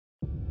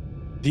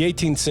The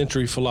 18th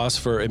century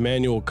philosopher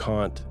Immanuel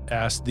Kant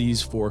asked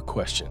these four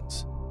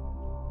questions.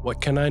 What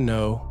can I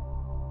know?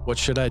 What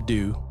should I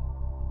do?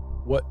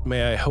 What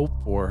may I hope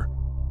for?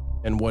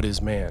 And what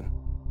is man?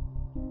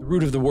 The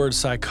root of the word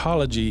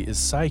psychology is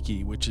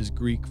psyche, which is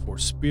Greek for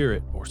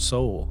spirit or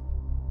soul.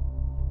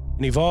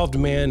 An evolved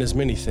man is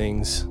many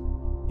things.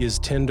 He is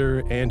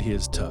tender and he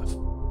is tough.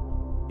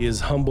 He is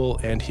humble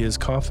and he is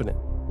confident.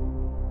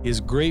 He is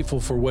grateful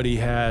for what he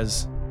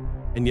has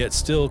and yet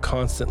still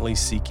constantly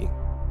seeking.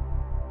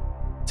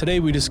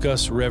 Today we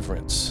discuss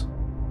reverence.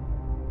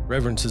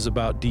 Reverence is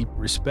about deep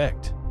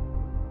respect.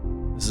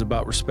 This is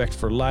about respect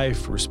for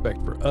life,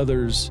 respect for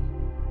others,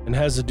 and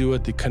has to do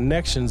with the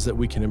connections that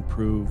we can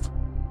improve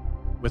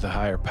with a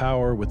higher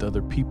power, with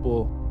other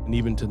people, and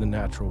even to the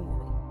natural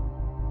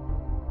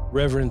world.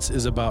 Reverence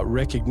is about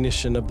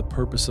recognition of the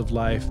purpose of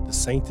life, the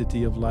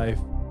sanctity of life,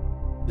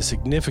 the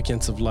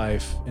significance of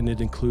life, and it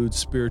includes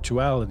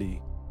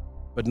spirituality,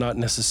 but not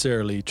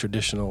necessarily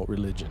traditional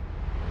religion.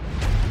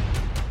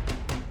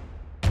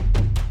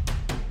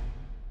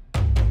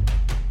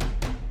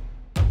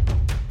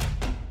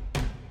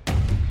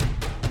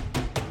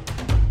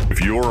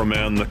 If you're a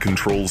man that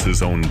controls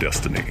his own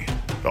destiny,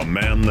 a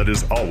man that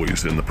is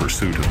always in the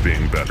pursuit of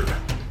being better,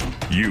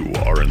 you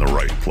are in the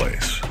right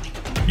place.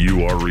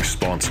 You are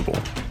responsible.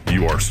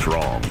 You are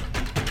strong.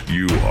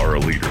 You are a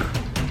leader.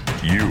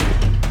 You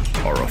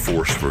are a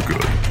force for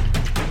good.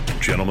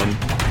 Gentlemen,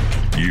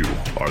 you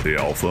are the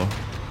Alpha,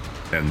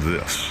 and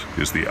this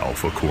is the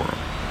Alpha Quorum.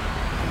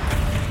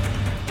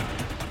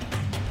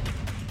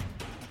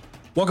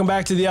 Welcome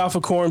back to the Alpha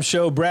Quorum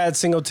Show. Brad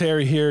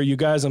Singletary here. You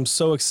guys, I'm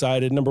so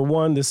excited. Number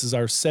one, this is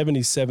our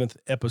 77th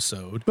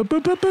episode. This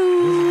has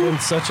been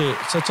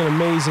such an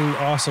amazing,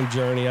 awesome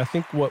journey. I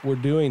think what we're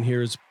doing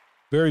here is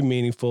very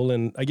meaningful,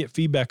 and I get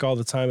feedback all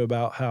the time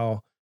about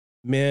how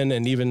men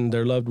and even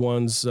their loved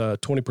ones,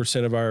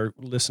 20% of our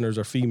listeners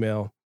are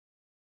female,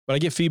 but I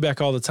get feedback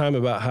all the time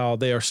about how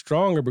they are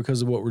stronger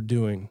because of what we're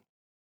doing.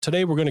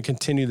 Today, we're going to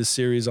continue the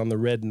series on the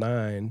Red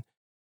 9.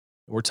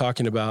 We're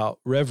talking about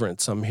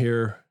reverence. I'm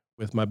here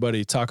with my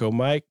buddy Taco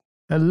Mike.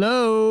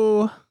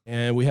 Hello.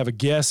 And we have a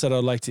guest that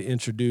I'd like to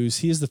introduce.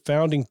 He is the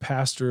founding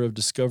pastor of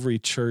Discovery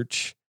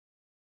Church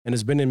and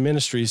has been in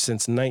ministry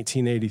since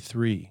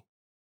 1983.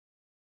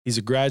 He's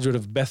a graduate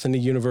of Bethany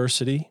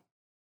University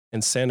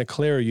and Santa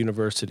Clara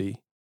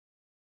University.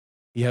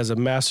 He has a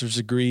master's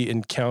degree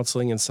in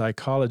counseling and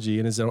psychology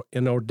and is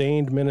an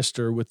ordained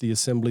minister with the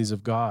Assemblies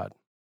of God.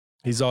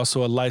 He's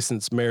also a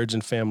licensed marriage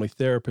and family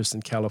therapist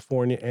in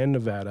California and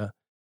Nevada,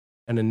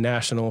 and a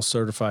national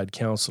certified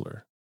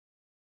counselor.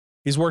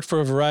 He's worked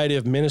for a variety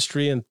of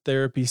ministry and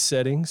therapy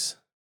settings.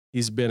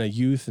 He's been a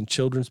youth and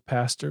children's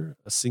pastor,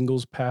 a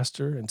singles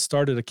pastor, and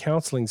started a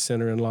counseling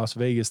center in Las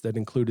Vegas that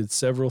included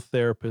several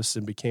therapists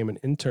and became an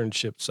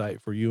internship site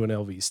for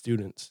UNLV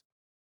students.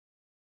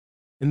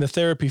 In the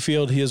therapy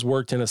field, he has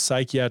worked in a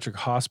psychiatric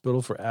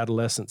hospital for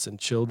adolescents and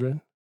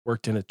children,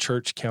 worked in a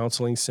church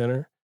counseling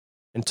center,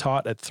 and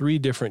taught at 3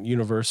 different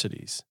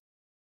universities.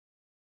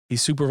 He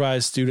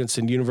supervised students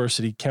in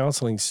university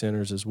counseling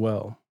centers as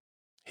well.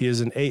 He is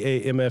an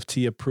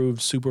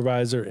AAMFT-approved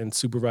supervisor and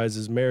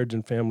supervises marriage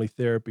and family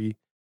therapy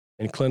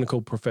and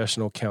clinical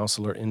professional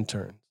counselor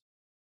interns.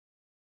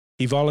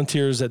 He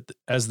volunteers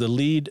as the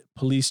lead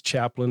police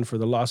chaplain for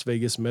the Las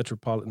Vegas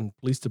Metropolitan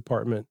Police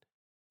Department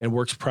and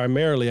works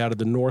primarily out of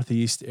the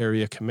Northeast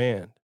Area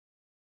Command.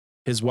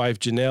 His wife,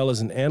 Janelle,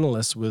 is an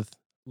analyst with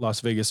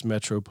Las Vegas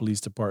Metro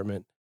Police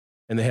Department,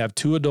 and they have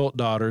 2 adult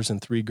daughters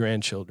and 3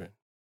 grandchildren.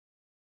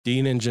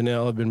 Dean and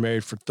Janelle have been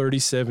married for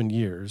 37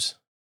 years.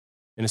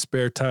 In his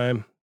spare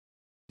time,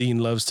 Dean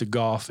loves to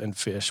golf and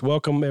fish.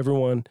 Welcome,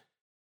 everyone,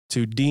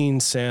 to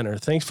Dean Sanner.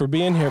 Thanks for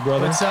being here,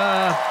 brother. What's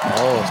up?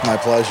 Oh, it's my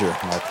pleasure.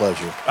 My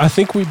pleasure. I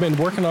think we've been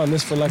working on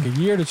this for like a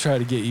year to try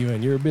to get you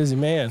in. You're a busy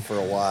man. For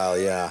a while,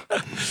 yeah.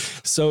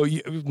 So,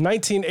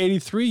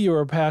 1983, you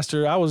were a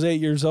pastor. I was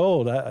 8 years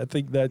old. I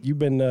think that you've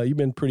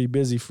been pretty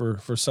busy for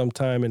some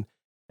time,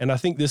 and I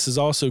think this is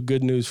also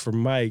good news for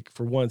Mike.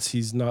 For once,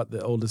 he's not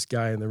the oldest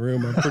guy in the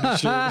room, I'm pretty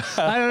sure.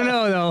 I don't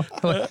know,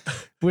 though.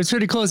 We're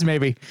pretty close,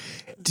 maybe.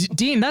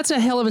 Dean, that's a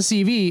hell of a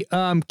CV.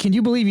 Can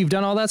you believe you've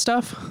done all that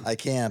stuff? I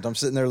can't. I'm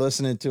sitting there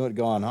listening to it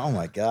going, oh,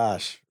 my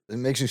gosh. It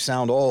makes you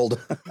sound old.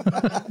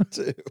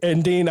 Too.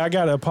 And, Dean, I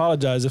got to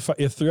apologize.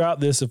 If throughout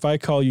this, if I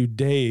call you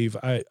Dave,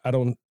 I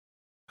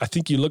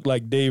think you look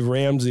like Dave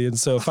Ramsey. And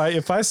so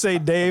if I say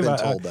Dave, I've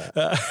been told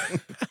that.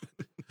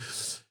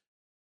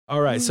 All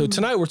right, so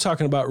tonight we're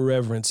talking about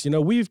reverence. You know,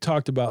 we've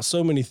talked about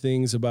so many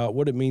things about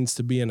what it means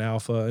to be an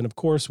alpha, and of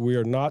course, we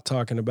are not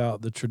talking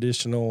about the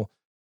traditional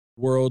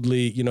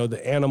worldly,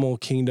 the animal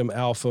kingdom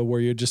alpha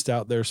where you're just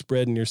out there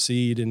spreading your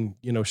seed and,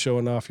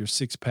 showing off your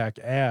 6-pack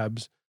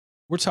abs.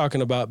 We're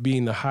talking about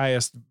being the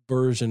highest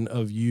version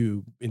of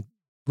you and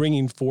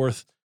bringing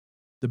forth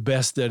the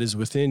best that is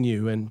within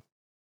you. And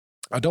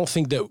I don't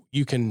think that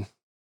you can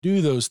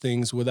do those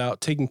things without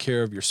taking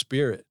care of your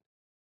spirit.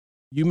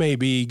 You may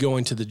be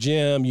going to the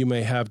gym, you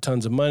may have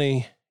tons of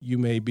money, you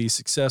may be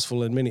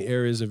successful in many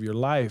areas of your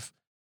life,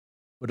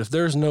 but if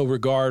there's no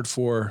regard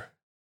for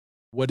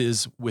what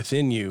is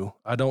within you,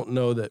 I don't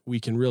know that we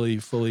can really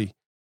fully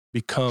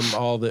become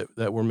all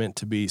that we're meant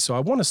to be. So I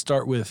want to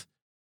start with,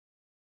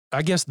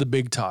 I guess, the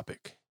big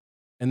topic,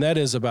 and that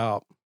is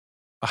about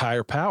a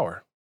higher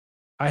power.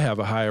 I have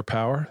a higher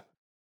power.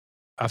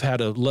 I've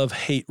had a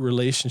love-hate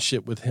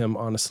relationship with him,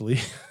 honestly.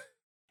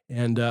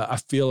 And I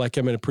feel like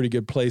I'm in a pretty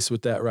good place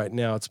with that right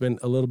now. It's been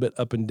a little bit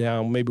up and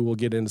down. Maybe we'll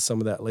get into some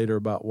of that later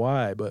about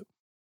why. But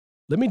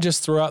let me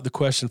just throw out the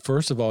question,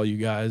 first of all, you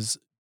guys.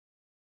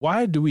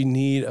 Why do we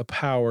need a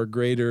power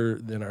greater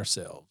than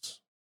ourselves?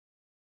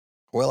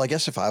 Well, I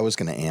guess if I was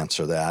going to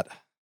answer that,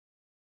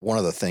 one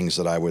of the things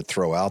that I would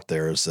throw out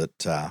there is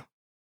that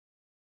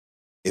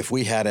if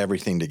we had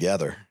everything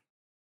together,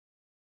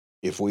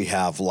 if we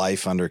have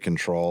life under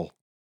control,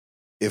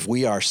 if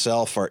we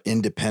ourselves are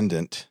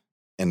independent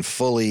and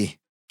fully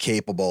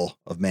capable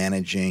of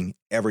managing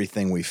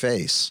everything we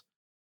face,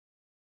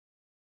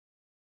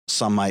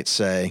 some might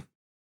say,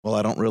 well,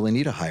 I don't really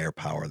need a higher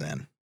power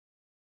then.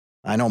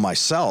 I know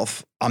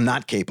myself, I'm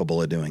not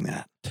capable of doing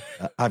that.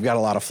 I've got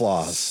a lot of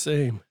flaws.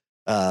 Same.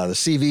 The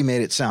CV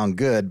made it sound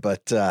good,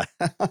 but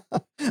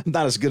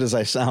not as good as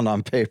I sound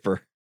on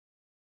paper.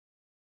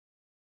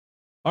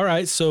 All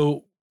right.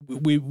 So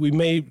we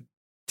may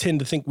tend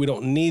to think we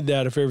don't need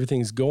that if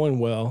everything's going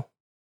well.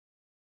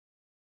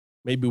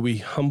 Maybe we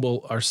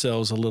humble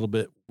ourselves a little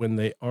bit when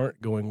they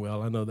aren't going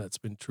well. I know that's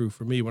been true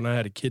for me. When I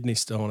had a kidney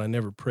stone, I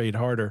never prayed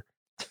harder.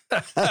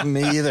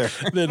 Me either.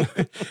 Then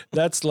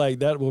that's like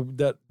that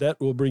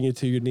will bring you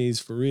to your knees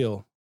for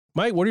real.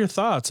 Mike, what are your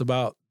thoughts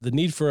about the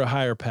need for a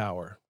higher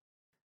power?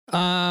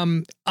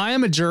 I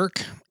am a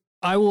jerk.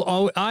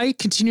 I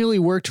continually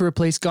work to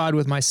replace God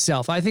with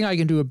myself. I think I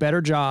can do a better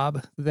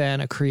job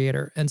than a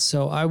creator. And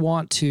so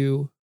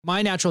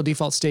my natural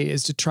default state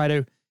is to try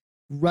to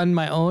run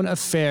my own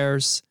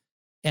affairs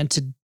and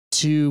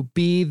to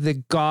be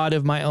the God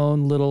of my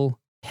own little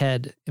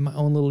head in my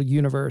own little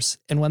universe.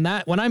 And when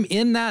I'm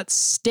in that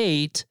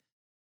state,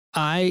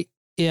 I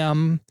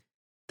am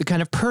the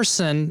kind of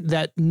person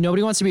that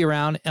nobody wants to be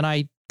around. And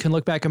I can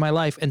look back at my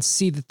life and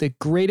see that the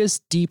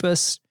greatest,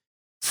 deepest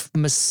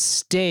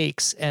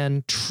mistakes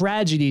and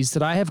tragedies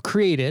that I have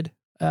created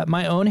at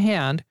my own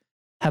hand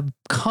have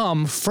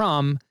come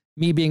from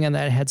me being in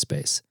that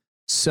headspace.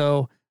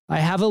 So I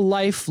have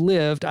lived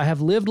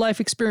life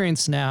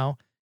experience now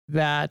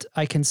that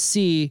I can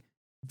see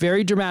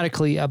very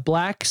dramatically a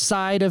black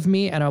side of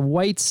me and a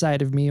white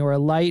side of me, or a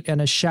light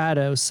and a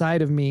shadow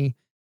side of me.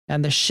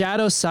 And the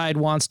shadow side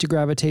wants to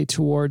gravitate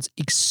towards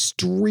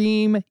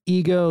extreme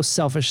ego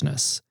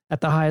selfishness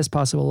at the highest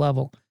possible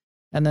level.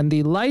 And then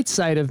the light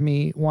side of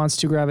me wants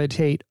to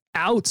gravitate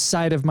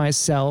outside of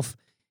myself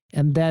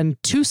and then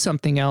to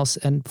something else.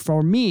 And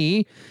for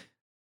me,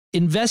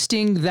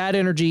 investing that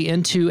energy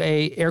into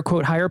a air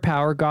quote higher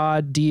power,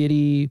 God,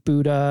 deity,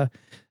 Buddha,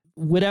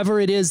 whatever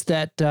it is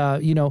that,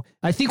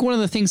 I think one of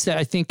the things that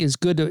I think is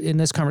good in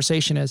this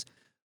conversation is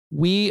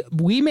we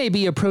may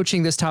be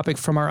approaching this topic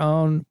from our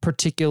own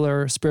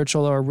particular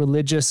spiritual or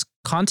religious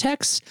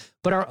context,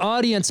 but our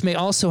audience may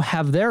also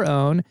have their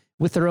own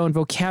with their own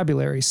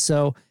vocabulary.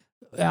 So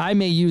I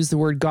may use the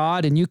word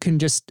God and you can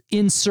just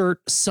insert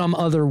some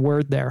other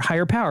word there.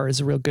 Higher power is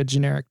a real good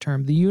generic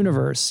term. The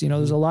universe,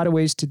 there's a lot of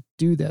ways to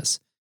do this.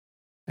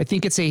 I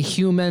think it's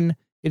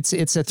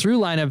it's a through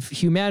line of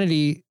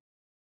humanity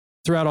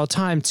throughout all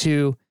time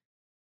to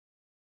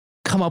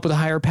come up with a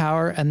higher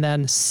power and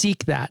then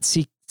seek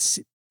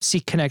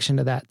connection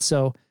to that.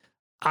 So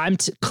I'm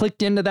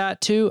clicked into that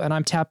too, and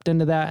I'm tapped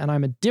into that, and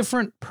I'm a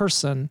different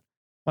person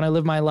when I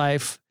live my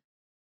life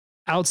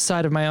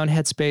outside of my own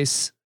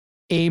headspace,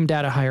 aimed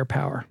at a higher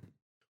power.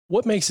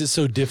 What makes it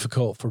so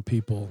difficult for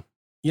people?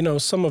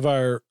 Some of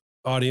our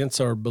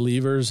audience are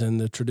believers in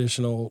the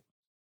traditional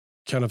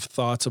kind of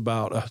thoughts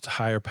about a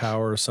higher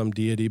power or some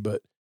deity,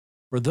 but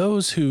for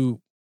those who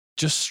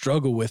just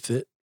struggle with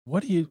it,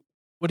 what do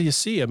you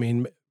see? I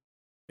mean,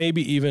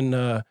 maybe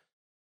even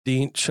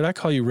Dean, should I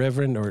call you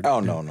Reverend or? Oh,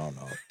 no.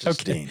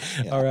 Just Okay. Dean.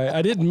 Yeah. All right.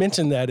 I didn't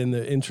mention that in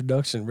the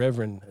introduction,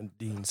 Reverend and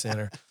Dean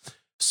Center.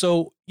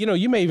 So,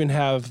 you may even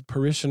have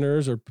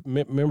parishioners or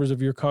members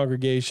of your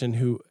congregation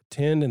who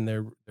attend and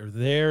they're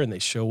there and they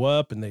show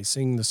up and they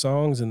sing the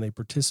songs and they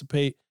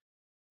participate,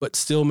 but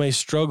still may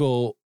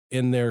struggle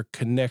in their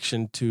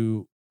connection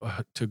to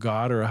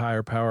God or a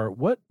higher power.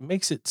 What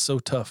makes it so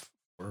tough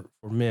for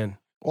men?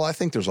 Well, I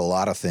think there's a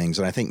lot of things,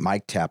 and I think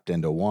Mike tapped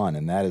into one,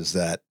 and that is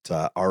that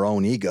our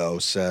own ego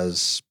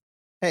says,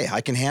 hey,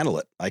 I can handle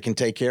it. I can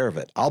take care of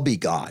it. I'll be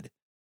God.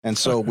 And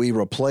so we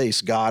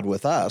replace God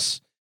with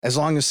us as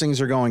long as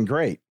things are going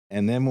great.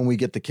 And then when we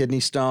get the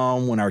kidney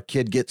stone, when our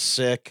kid gets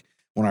sick,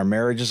 when our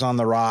marriage is on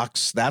the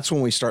rocks, that's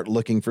when we start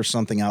looking for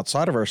something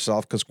outside of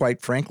ourselves, because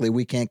quite frankly,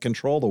 we can't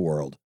control the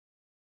world.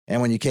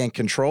 And when you can't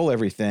control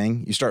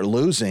everything, you start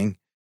losing.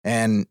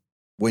 And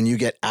when you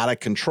get out of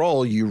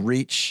control, you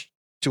reach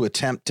to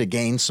attempt to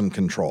gain some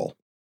control.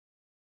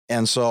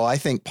 And so I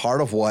think part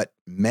of what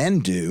men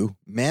do,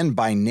 men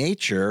by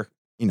nature,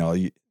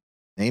 name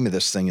of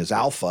this thing is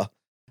alpha.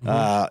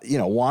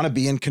 want to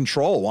be in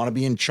control, want to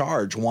be in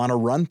charge, want to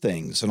run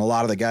things. And a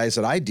lot of the guys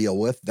that I deal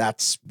with,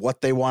 that's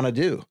what they want to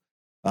do.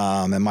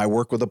 And my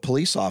work with the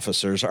police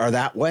officers are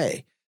that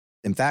way.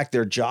 In fact,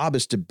 their job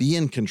is to be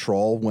in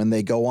control when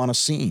they go on a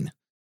scene.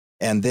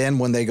 And then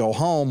when they go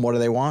home, what do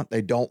they want?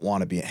 They don't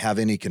want to have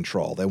any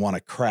control. They want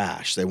to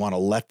crash. They want to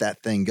let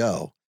that thing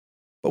go.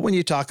 But when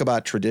you talk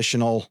about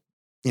traditional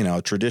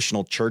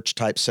church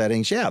type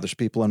settings, yeah, there's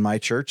people in my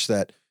church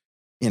that,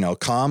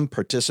 come,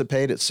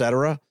 participate,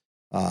 etc.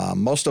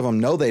 Most of them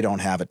know they don't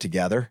have it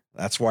together.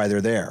 That's why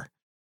they're there.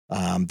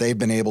 They've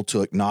been able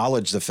to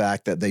acknowledge the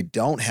fact that they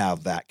don't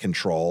have that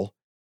control,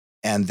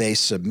 and they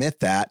submit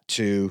that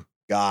to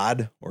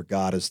God, or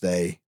God as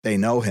they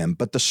know him.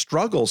 But the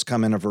struggles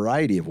come in a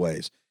variety of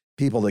ways.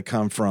 People that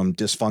come from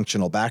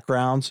dysfunctional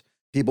backgrounds,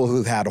 people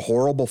who've had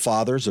horrible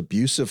fathers,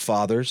 abusive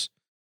fathers,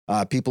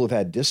 people who've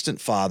had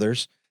distant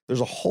fathers. There's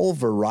a whole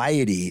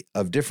variety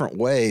of different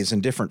ways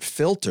and different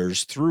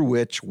filters through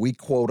which we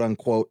quote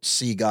unquote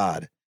see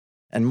God.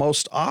 And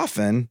most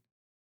often,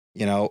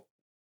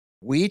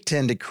 we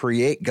tend to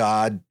create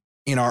God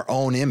in our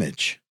own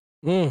image.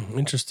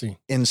 Interesting.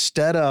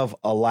 Instead of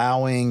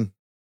allowing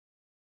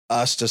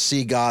us to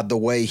see God the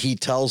way he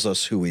tells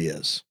us who he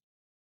is.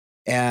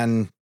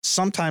 And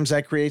sometimes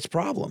that creates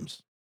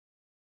problems.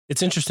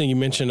 It's interesting you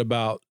mentioned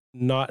about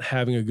not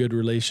having a good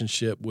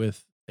relationship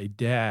with a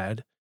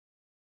dad.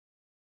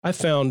 I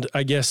found,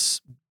 I guess,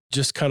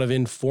 just kind of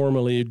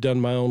informally done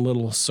my own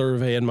little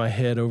survey in my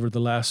head over the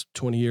last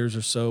 20 years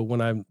or so.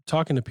 When I'm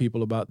talking to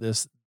people about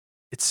this,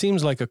 it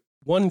seems like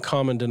one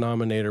common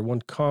denominator,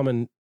 one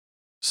common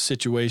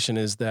situation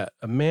is that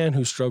a man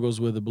who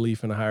struggles with a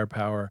belief in a higher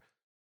power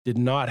did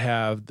not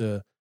have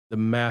the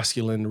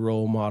masculine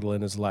role model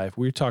in his life.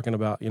 We're talking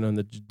about, in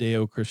the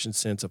Judeo-Christian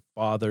sense, a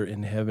father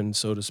in heaven,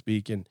 so to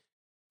speak. And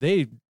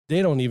they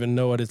don't even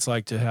know what it's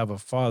like to have a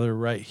father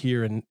right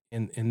here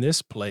in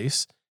this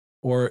place,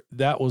 or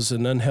that was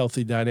an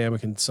unhealthy dynamic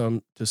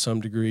to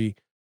some degree.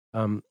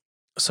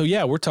 So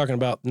yeah, we're talking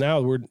about now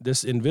we're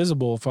this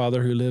invisible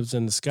father who lives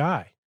in the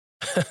sky.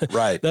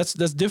 Right. That's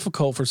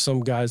difficult for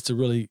some guys to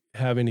really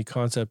have any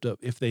concept of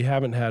if they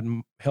haven't had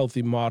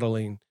healthy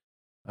modeling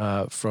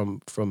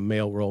from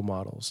male role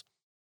models.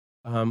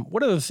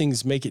 What other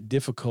things make it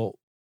difficult?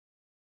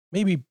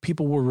 Maybe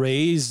people were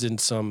raised in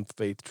some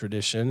faith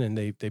tradition and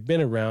they've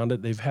been around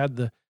it.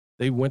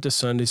 They went to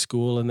Sunday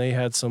school and they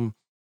had some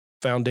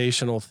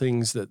foundational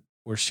things that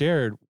were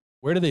shared.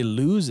 Where do they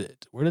lose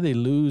it? Where do they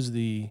lose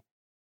the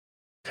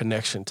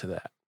connection to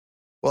that?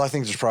 Well, I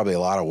think there's probably a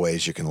lot of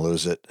ways you can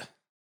lose it.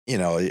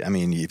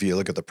 If you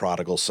look at the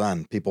prodigal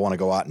son, people want to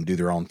go out and do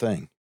their own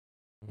thing.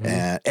 Mm-hmm.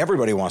 And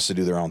everybody wants to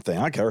do their own thing.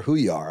 I don't care who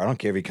you are. I don't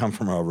care if you come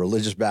from a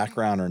religious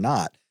background or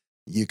not.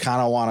 You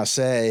kind of want to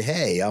say,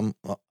 hey,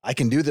 I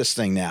can do this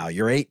thing now.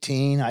 You're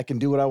 18. I can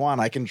do what I want.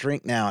 I can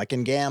drink now. I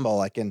can gamble.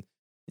 I can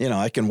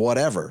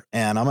whatever.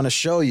 And I'm going to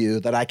show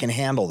you that I can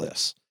handle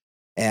this.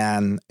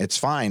 And it's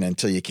fine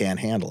until you can't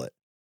handle it.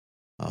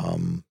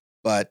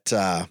 But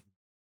I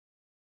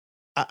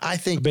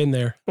think I've been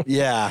there.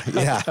 Yeah.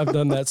 I've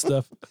done that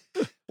stuff.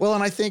 Well,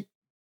 and I think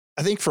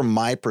from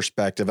my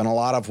perspective, and a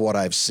lot of what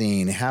I've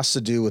seen has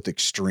to do with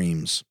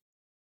extremes.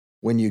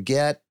 When you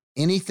get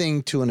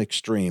anything to an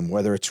extreme,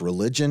 whether it's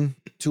religion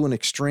to an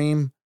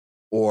extreme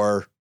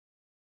or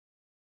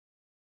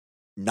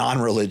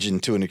non-religion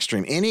to an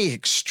extreme, any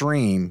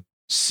extreme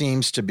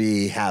seems to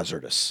be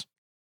hazardous.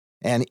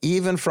 And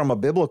even from a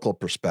biblical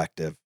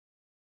perspective,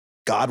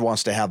 God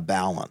wants to have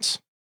balance.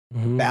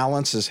 Mm-hmm.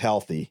 Balance is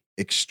healthy.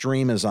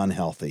 Extreme is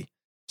unhealthy.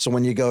 So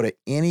when you go to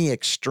any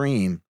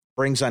extreme,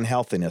 brings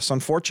unhealthiness.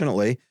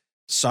 Unfortunately,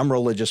 some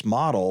religious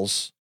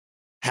models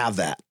have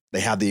that.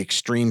 They have the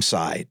extreme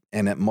side,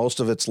 and most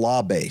of it's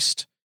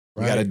law-based.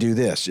 You got to do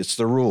this. It's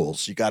the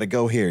rules. You got to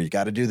go here. You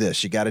got to do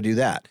this. You got to do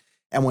that.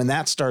 And when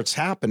that starts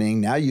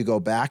happening, now you go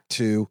back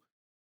to,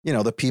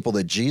 the people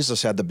that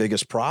Jesus had the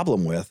biggest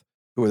problem with,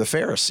 who were the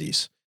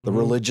Pharisees, the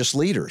religious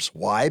leaders.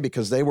 Why?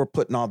 Because they were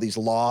putting all these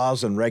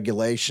laws and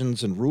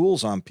regulations and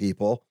rules on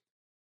people.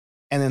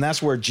 And then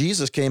that's where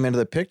Jesus came into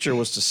the picture,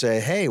 was to say,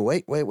 hey,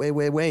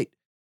 wait.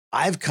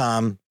 I've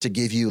come to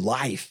give you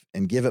life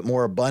and give it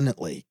more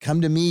abundantly.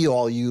 Come to me,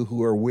 all you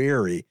who are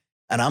weary,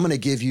 and I'm going to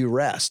give you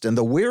rest. And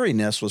the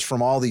weariness was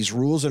from all these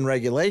rules and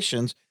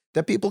regulations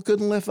that people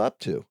couldn't live up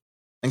to.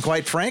 And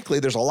quite frankly,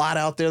 there's a lot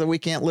out there that we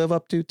can't live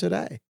up to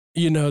today.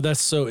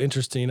 That's so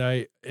interesting.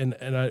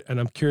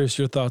 I'm curious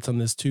your thoughts on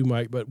this too,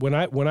 Mike. But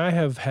when I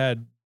have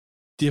had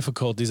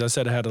difficulties, I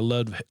said I had a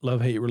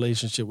love-hate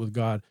relationship with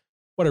God.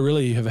 What I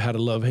really have had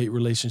a love-hate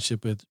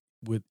relationship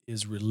with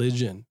is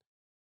religion.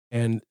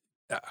 And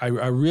I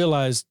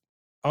realized,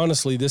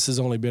 honestly, this has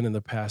only been in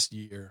the past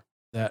year,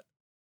 that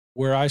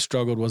where I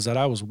struggled was that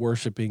I was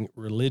worshiping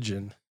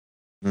religion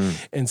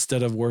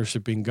instead of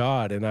worshiping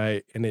God.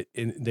 And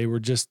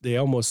they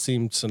almost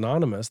seemed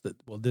synonymous, that,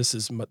 well, this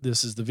is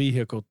the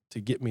vehicle to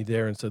get me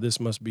there. And so it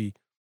must be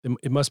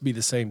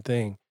the same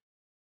thing.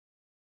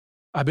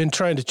 I've been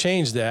trying to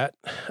change that.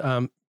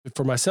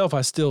 For myself,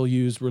 I still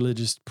use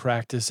religious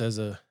practice as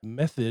a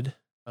method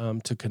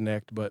to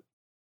connect, but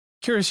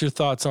curious your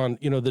thoughts on,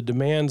 the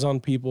demands on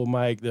people,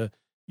 Mike,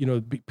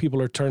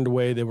 people are turned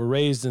away. They were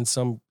raised in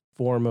some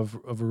form of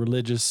a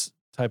religious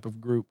type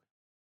of group.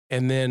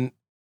 And then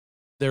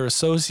they're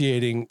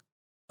associating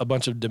a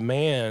bunch of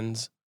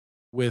demands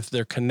with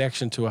their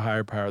connection to a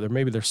higher power.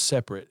 Maybe they're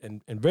separate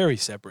and very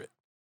separate.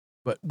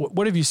 But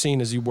what have you seen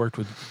as you worked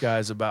with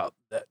guys about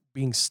that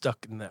being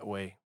stuck in that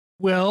way?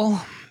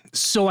 Well,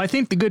 so I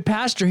think the good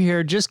pastor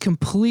here just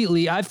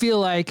completely, I feel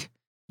like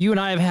you and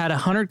I have had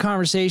 100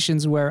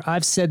 conversations where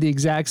I've said the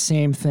exact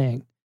same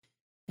thing.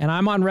 And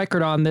I'm on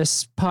record on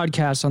this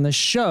podcast, on this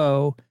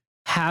show,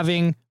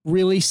 having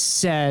really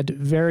said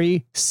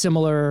very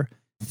similar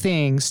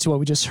things to what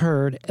we just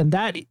heard. And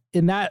that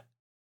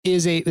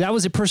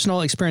was a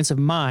personal experience of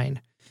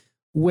mine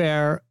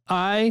where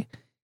I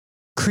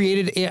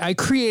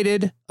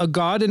created a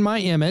God in my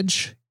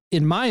image,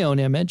 in my own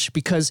image,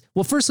 because,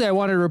 well, firstly, I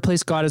wanted to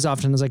replace God as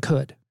often as I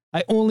could.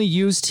 I only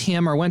used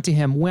him or went to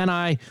him when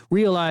I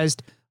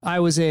realized I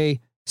was a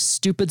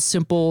stupid,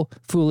 simple,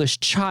 foolish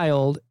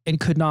child and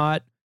could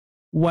not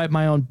wipe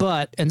my own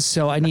butt. And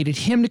so I needed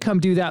him to come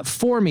do that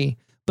for me.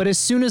 But as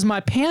soon as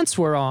my pants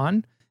were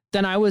on,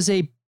 then I was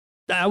a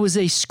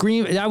loose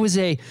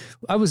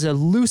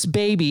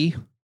baby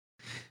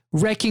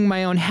wrecking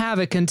my own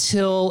havoc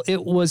until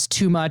it was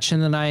too much.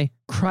 And then I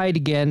cried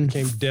again.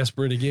 Became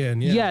desperate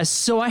again. Yeah. Yes.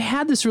 So I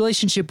had this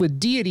relationship with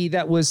deity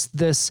that was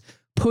this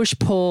push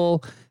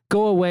pull,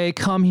 go away,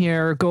 come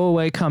here, go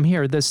away, come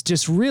here. This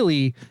just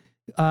really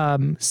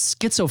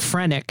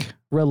schizophrenic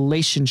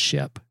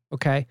relationship.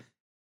 Okay.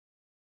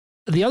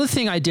 The other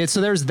thing I did, so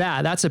there's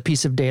that's a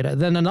piece of data.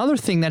 Then another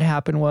thing that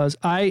happened was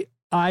I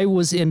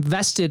was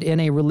invested in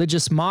a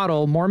religious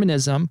model,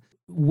 Mormonism,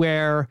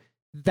 where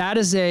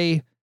that's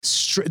a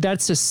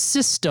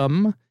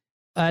system,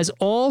 as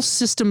all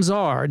systems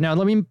are. Now,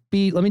 let me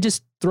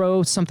just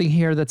throw something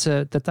here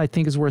that I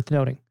think is worth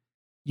noting.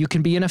 You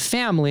can be in a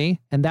family,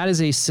 and that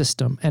is a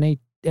system, and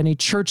a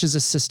church is a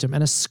system,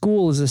 and a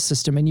school is a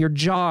system, and your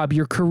job,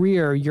 your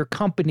career, your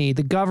company,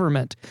 the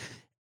government.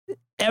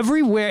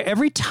 Everywhere,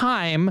 every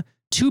time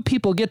two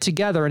people get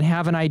together and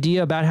have an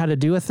idea about how to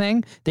do a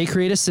thing, they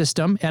create a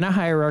system and a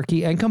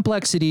hierarchy and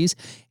complexities,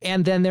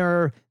 and then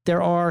then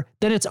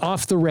it's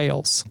off the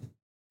rails.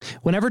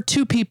 Whenever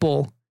two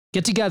people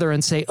get together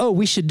and say, "Oh,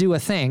 we should do a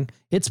thing,"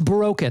 it's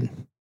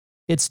broken.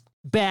 It's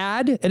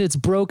bad, and it's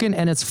broken,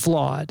 and it's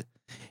flawed.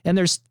 And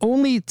there's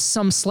only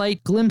some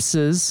slight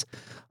glimpses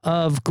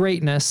of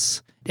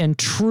greatness and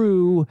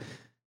true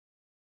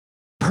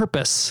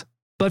purpose.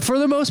 But for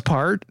the most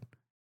part,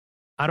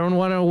 I don't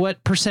want to know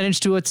what percentage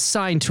to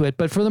assign to it,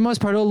 but for the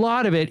most part, a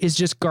lot of it is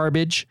just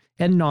garbage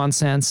and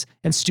nonsense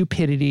and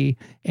stupidity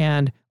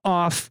and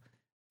off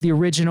the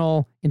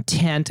original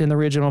intent and the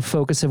original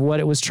focus of what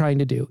it was trying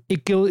to do.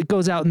 It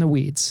goes out in the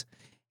weeds.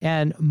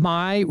 And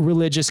my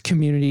religious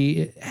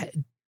community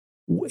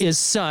is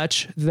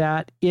such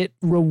that it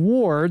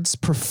rewards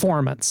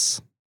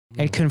performance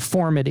and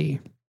conformity.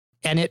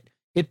 And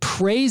it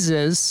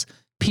praises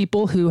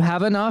people who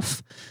have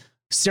enough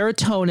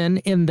serotonin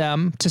in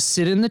them to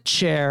sit in the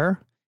chair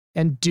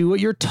and do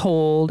what you're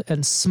told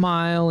and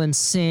smile and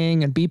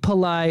sing and be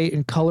polite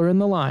and color in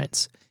the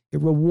lines. It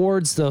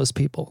rewards those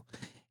people.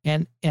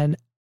 And when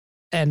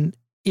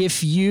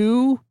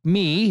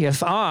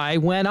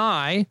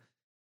I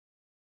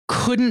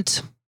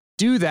couldn't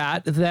do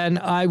that, then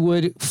I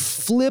would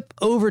flip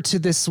over to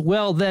this,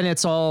 well, then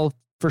it's all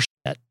for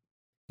shit.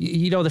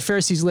 The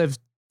Pharisees lived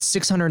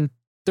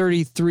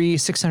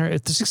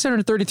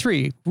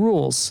 633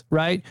 rules,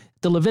 right?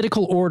 The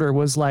Levitical order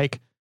was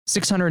like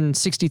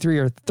 663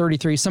 or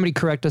 33. Somebody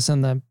correct us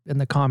in the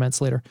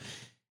comments later.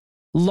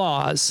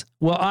 Laws.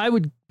 Well, I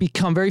would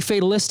become very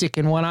fatalistic,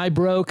 and when I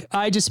broke,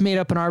 I just made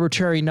up an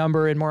arbitrary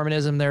number. In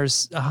Mormonism,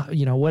 there's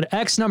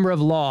X number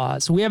of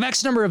laws. We have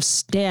X number of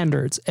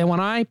standards. And when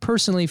I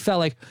personally felt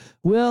like,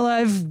 well,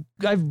 I've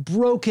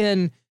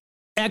broken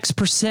X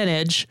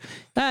percentage,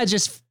 I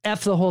just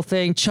F the whole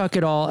thing, chuck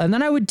it all. And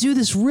then I would do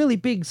this really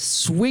big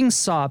swing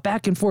saw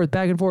back and forth,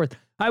 back and forth.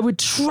 I would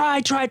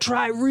try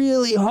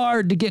really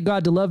hard to get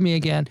God to love me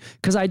again,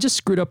 because I just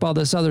screwed up all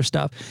this other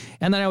stuff.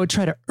 And then I would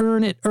try to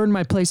earn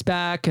my place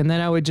back. And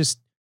then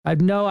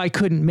I'd know I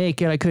couldn't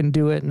make it. I couldn't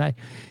do it.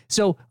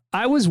 So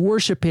I was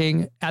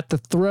worshiping at the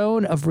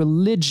throne of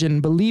religion,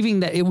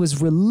 believing that it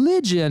was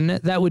religion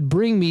that would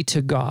bring me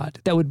to God,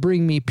 that would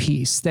bring me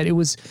peace, that it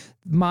was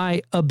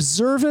my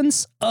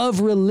observance of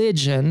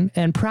religion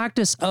and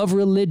practice of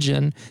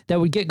religion that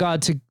would get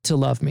God to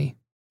love me.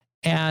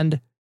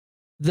 And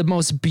the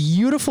most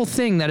beautiful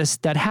thing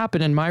that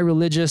happened in my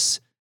religious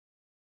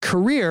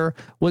career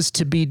was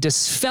to be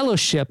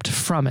disfellowshipped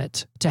from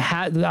it.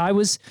 I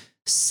was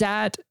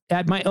sat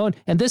at my own,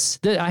 and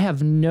I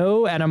have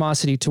no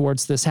animosity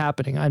towards this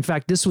happening. In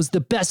fact, this was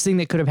the best thing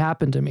that could have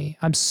happened to me.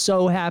 I'm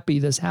so happy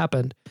this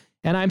happened.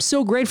 And I'm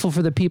so grateful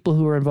for the people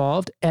who were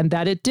involved and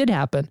that it did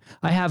happen.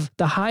 I have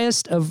the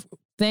highest of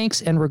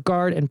thanks and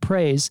regard and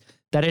praise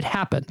that it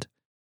happened.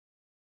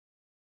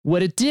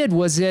 What it did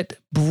was it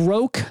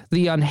broke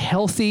the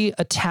unhealthy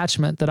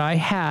attachment that I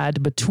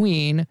had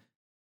between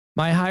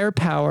my higher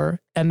power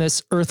and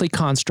this earthly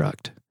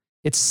construct.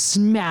 It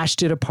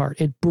smashed it apart.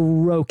 It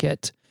broke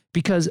it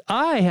because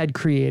I had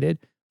created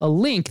a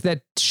link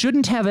that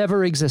shouldn't have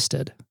ever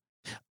existed.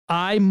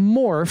 I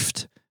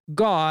morphed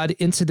God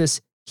into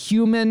this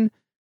human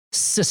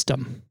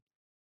system,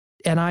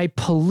 and I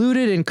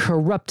polluted and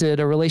corrupted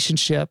a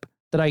relationship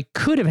that I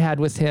could have had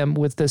with him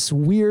with this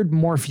weird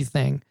morphe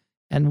thing.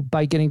 And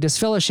by getting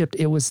disfellowshipped,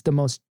 it was the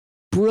most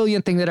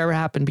brilliant thing that ever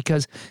happened,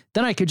 because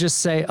then I could just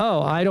say,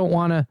 oh,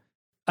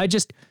 I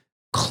just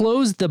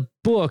closed the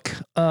book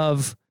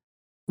of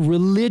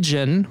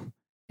religion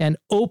and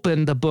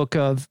opened the book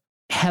of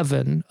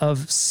heaven,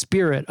 of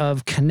spirit,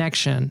 of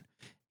connection.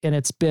 And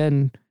it's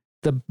been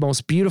the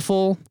most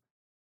beautiful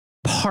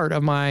part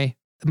of my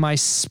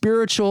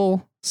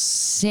spiritual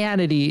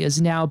sanity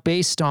is now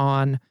based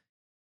on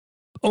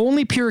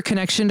only pure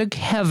connection to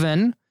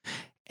heaven,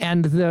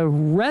 and the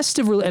rest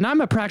of, and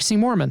I'm a practicing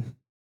Mormon,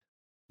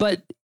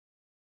 but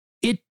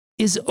it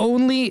is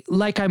only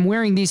like I'm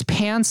wearing these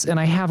pants and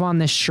I have on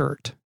this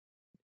shirt.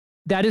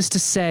 That is to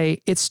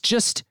say, it's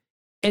just,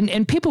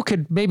 and people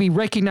could maybe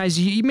recognize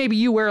you. Maybe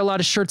you wear a lot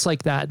of shirts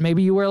like that.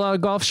 Maybe you wear a lot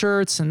of golf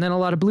shirts and then a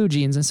lot of blue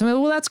jeans. And so,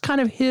 well, that's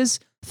kind of his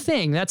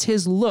thing. That's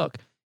his look.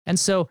 And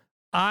so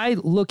I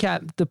look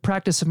at the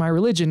practice of my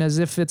religion as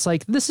if it's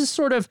like, this is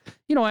sort of,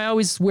 I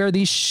always wear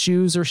these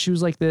shoes or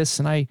shoes like this,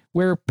 and I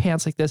wear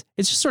pants like this.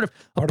 It's just sort of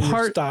a part of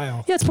your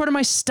style. Yeah, it's part of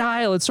my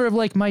style. It's sort of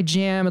like my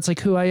jam. It's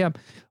like who I am.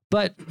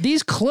 But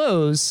these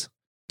clothes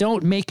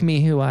don't make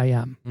me who I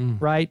am,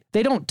 right?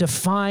 They don't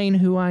define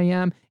who I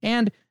am.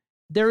 And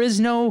there is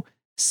no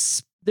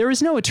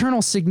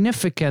eternal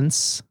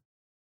significance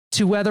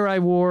to whether I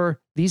wore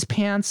these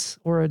pants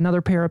or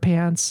another pair of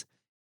pants.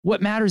 What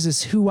matters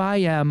is who I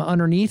am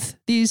underneath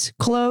these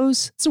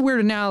clothes. It's a weird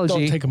analogy.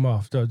 Don't take them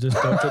off. Don't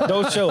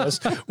show us.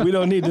 We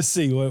don't need to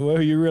see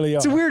where you really are.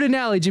 It's a weird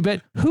analogy,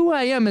 but who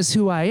I am is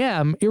who I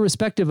am,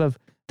 irrespective of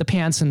the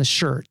pants and the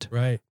shirt.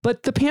 Right.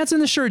 But the pants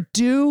and the shirt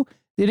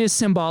it is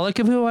symbolic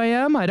of who I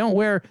am. I don't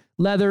wear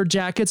leather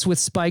jackets with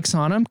spikes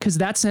on them because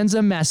that sends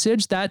a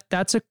message.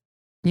 That's a,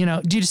 do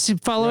you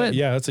just follow it?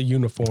 Yeah, it's a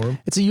uniform.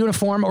 It's a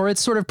uniform, or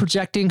it's sort of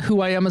projecting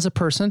who I am as a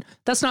person.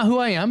 That's not who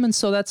I am, and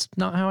so that's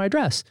not how I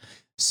dress.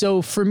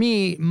 So for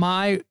me,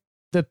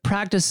 the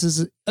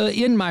practices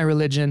in my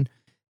religion,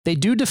 they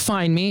do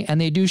define me and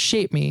they do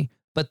shape me,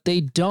 but they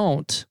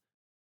don't.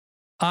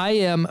 I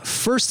am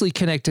firstly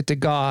connected to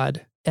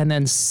God and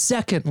then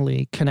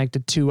secondly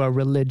connected to a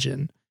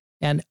religion.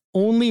 And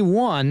only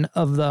one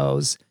of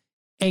those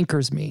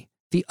anchors me.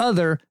 The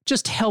other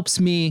just helps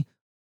me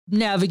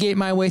navigate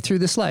my way through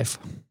this life.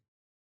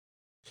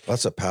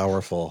 That's a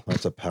powerful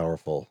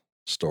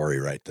story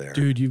right there.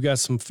 Dude, you've got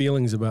some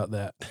feelings about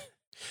that.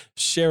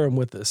 Share them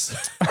with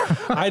us.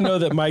 I know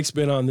that Mike's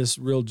been on this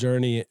real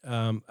journey.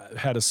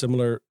 Had a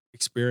similar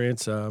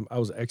experience. I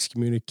was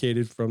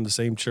excommunicated from the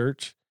same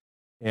church,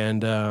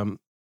 and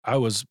I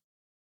was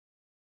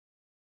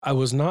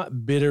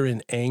not bitter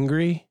and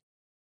angry,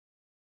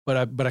 but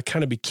I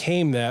kind of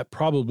became that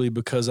probably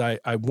because I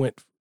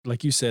went,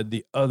 like you said,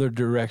 the other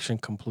direction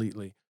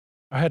completely.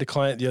 I had a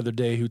client the other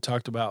day who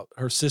talked about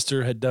her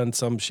sister had done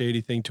some shady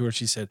thing to her.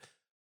 She said,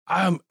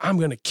 I'm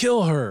going to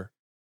kill her.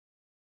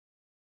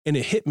 And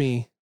it hit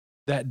me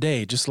that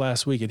day, just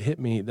last week, it hit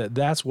me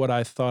that's what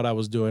I thought I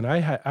was doing. I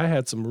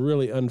had some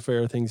really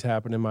unfair things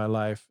happen in my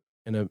life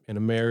in a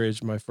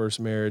marriage, my first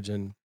marriage.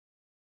 And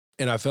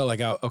I felt like,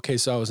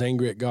 so I was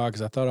angry at God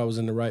because I thought I was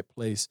in the right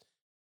place.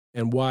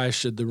 And why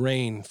should the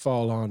rain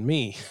fall on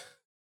me?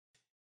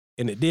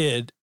 And it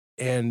did.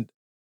 And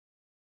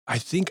I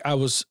think I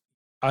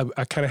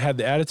kind of had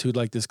the attitude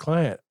like this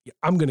client,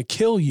 I'm going to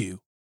kill you.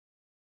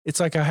 It's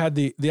like I had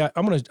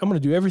I'm going to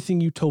do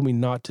everything you told me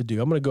not to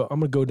do. I'm going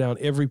to go down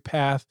every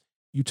path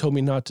you told me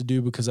not to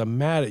do because I'm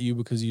mad at you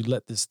because you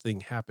let this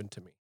thing happen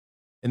to me.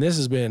 And this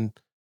has been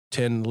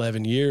 10,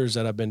 11 years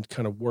that I've been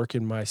kind of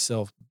working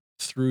myself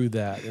through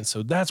that. And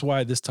so that's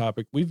why this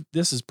topic,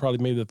 this is probably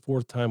maybe the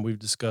fourth time we've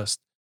discussed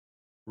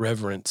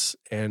reverence.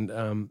 And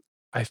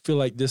I feel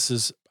like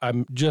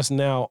I'm just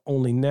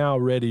only now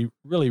really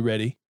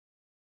ready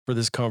for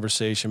this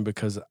conversation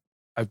because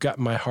I've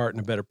gotten my heart in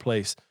a better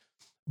place.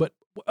 But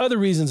other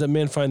reasons that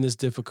men find this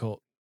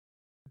difficult.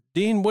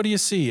 Dean, what do you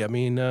see? I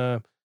mean,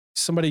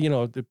 somebody,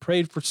 they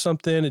prayed for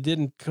something, it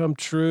didn't come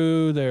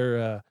true.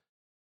 They're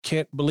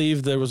can't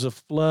believe there was a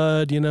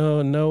flood,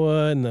 and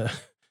Noah and the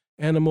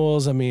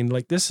animals. I mean,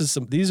 like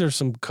these are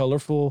some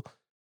colorful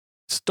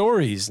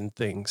stories and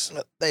things.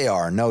 They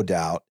are, no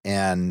doubt.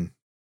 And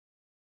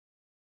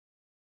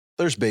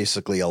there's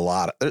basically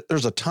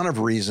there's a ton of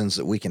reasons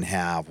that we can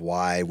have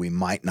why we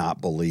might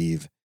not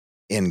believe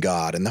in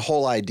God. And the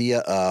whole idea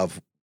of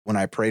when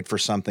I prayed for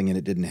something and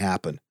it didn't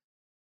happen,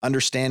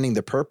 understanding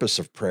the purpose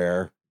of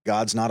prayer,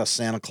 God's not a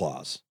Santa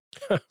Claus.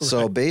 Right.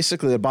 So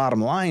basically the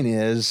bottom line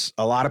is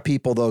a lot of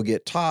people, though,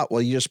 get taught,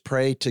 well, you just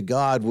pray to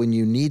God when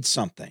you need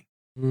something.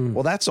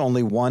 Well, that's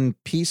only one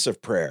piece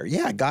of prayer.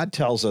 Yeah, God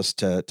tells us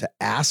to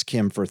ask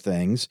him for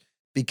things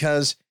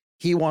because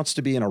he wants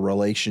to be in a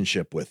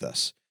relationship with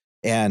us.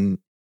 And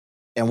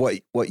And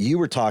what you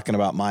were talking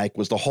about, Mike,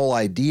 was the whole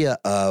idea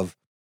of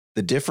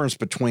the difference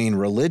between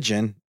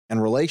religion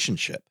and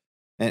relationship.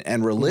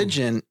 And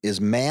religion is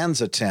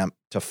man's attempt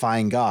to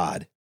find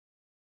God.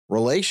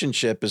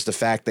 Relationship is the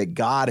fact that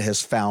God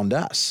has found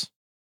us.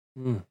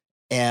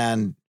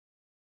 And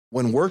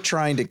when we're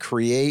trying to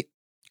create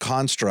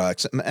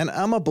constructs, and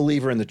I'm a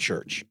believer in the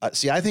church.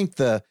 See, I think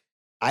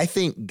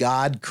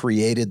God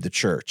created the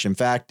church. In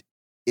fact,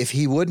 if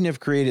he wouldn't have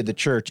created the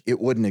church, it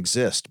wouldn't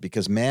exist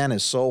because man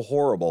is so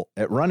horrible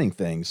at running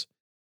things.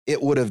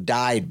 It would have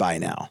died by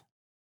now.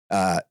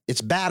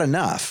 It's bad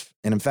enough.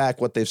 And in fact,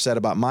 what they've said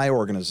about my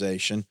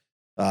organization,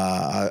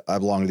 I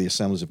belong to the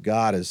Assemblies of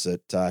God, is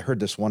that I heard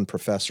this one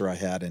professor I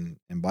had in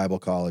Bible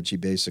college. He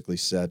basically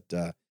said,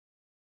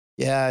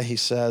 he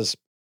says,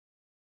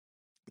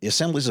 the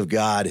Assemblies of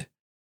God,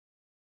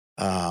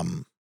 how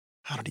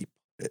did he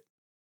put it?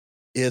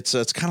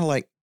 It's kind of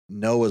like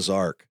Noah's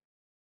Ark.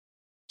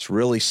 It's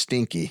really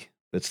stinky.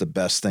 It's the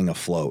best thing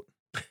afloat.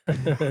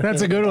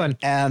 That's a good one.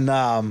 And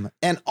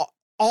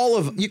all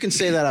of, you can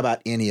say that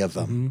about any of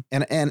them.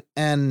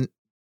 And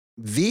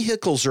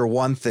vehicles are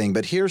one thing,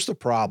 but here's the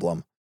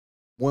problem.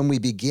 When we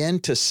begin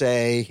to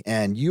say,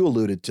 and you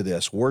alluded to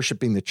this,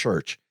 worshiping the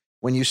church,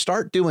 when you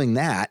start doing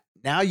that,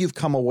 now you've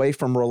come away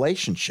from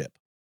relationship.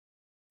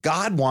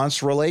 God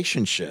wants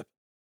relationship.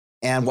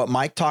 And what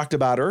Mike talked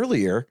about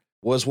earlier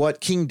was what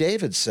King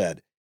David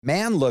said.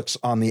 Man looks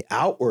on the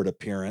outward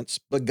appearance,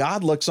 but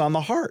God looks on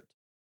the heart.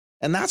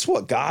 And that's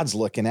what God's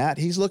looking at.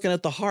 He's looking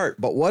at the heart.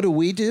 But what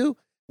do?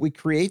 We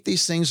create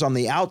these things on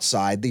the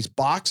outside, these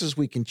boxes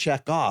we can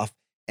check off.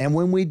 And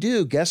when we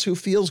do, guess who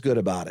feels good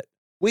about it?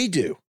 We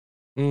do.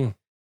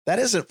 That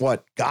isn't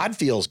what God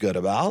feels good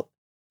about.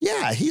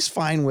 Yeah, he's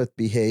fine with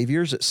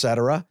behaviors,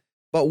 etc.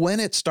 But when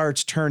it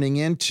starts turning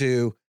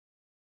into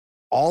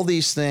all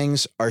these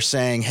things are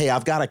saying, hey,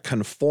 I've got to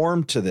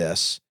conform to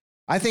this.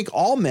 I think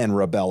all men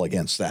rebel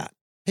against that.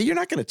 Hey, you're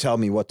not going to tell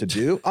me what to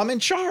do. I'm in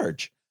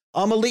charge.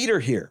 I'm a leader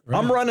here. Right.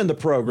 I'm running the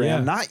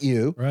program, not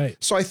you. Right.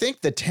 So I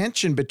think the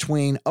tension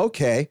between,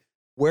 okay,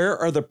 where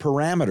are the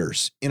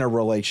parameters in a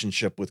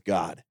relationship with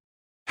God?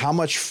 How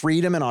much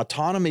freedom and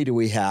autonomy do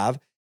we have?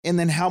 And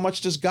then how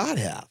much does God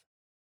have?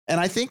 And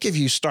I think if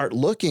you start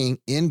looking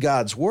in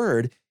God's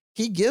word,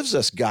 he gives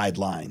us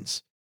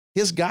guidelines.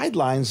 His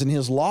guidelines and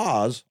his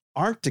laws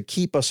aren't to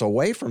keep us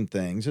away from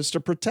things. It's to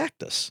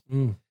protect us.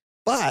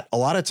 But a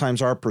lot of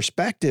times our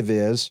perspective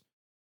is,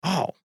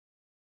 oh,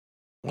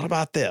 what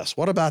about this?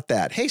 What about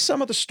that? Hey,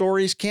 some of the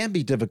stories can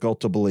be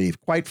difficult to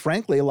believe. Quite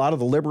frankly, a lot of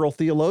the liberal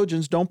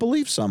theologians don't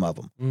believe some of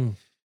them.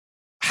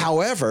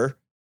 However,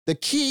 the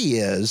key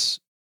is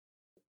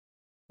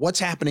what's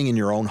happening in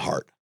your own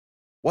heart?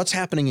 What's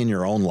happening in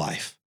your own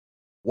life?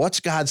 What's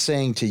God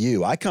saying to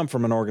you? I come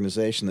from an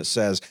organization that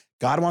says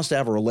God wants to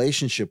have a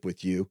relationship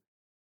with you,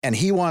 and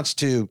he wants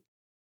to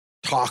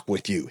talk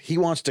with you. He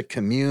wants to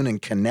commune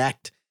and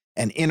connect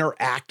and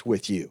interact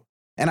with you.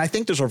 And I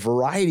think there's a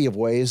variety of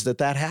ways that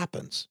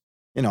happens.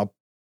 You know,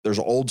 there's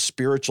old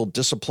spiritual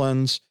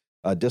disciplines,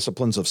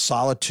 disciplines of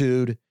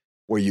solitude,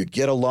 where you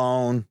get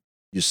alone,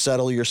 you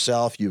settle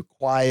yourself, you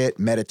quiet,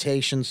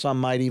 meditation,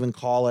 some might even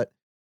call it.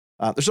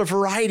 There's a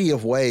variety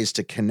of ways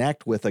to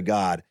connect with a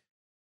God.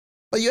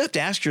 But you have to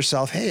ask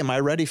yourself, hey, am I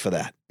ready for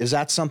that? Is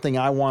that something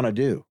I want to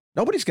do?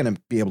 Nobody's going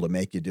to be able to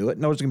make you do it.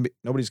 Nobody's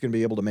going to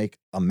be able to make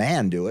a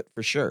man do it,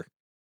 for sure.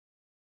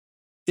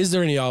 Is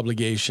there any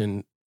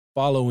obligation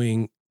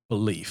following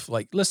belief?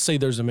 Like, let's say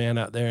there's a man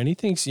out there and he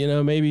thinks,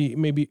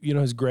 maybe,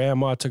 his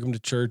grandma took him to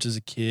church as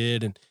a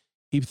kid and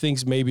he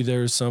thinks maybe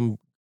there's some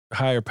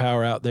higher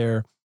power out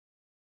there,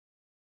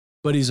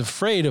 but he's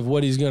afraid of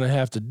what he's going to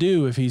have to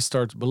do if he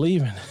starts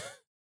believing.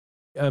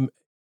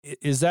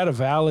 Is that a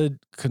valid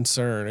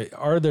concern?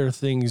 Are there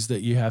things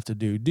that you have to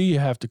do? Do you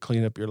have to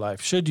clean up your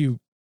life? Should you?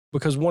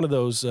 Because one of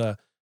those, the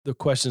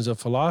questions of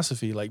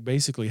philosophy, like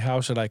basically,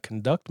 how should I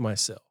conduct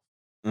myself?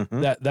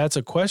 That's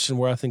a question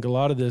where I think a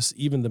lot of this,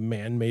 even the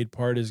man-made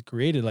part, is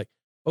created. Like,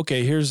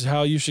 okay, here's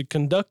how you should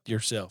conduct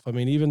yourself. I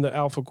mean, even the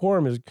Alpha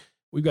Quorum is,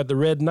 we've got the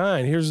red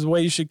 9. Here's the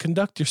way you should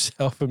conduct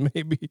yourself. And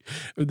maybe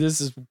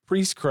this is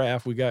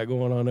priestcraft we got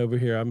going on over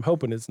here. I'm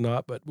hoping it's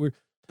not, but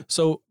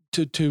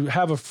to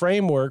have a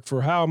framework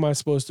for how am I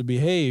supposed to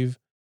behave,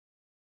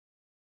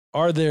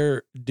 are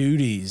there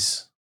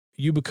duties?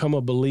 You become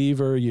a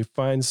believer, you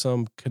find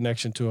some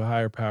connection to a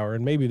higher power,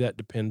 and maybe that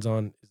depends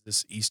on, is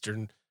this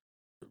Eastern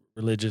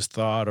religious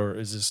thought or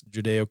is this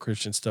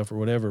Judeo-Christian stuff or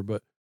whatever,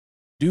 but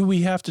do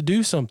we have to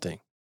do something?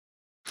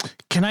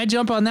 Can I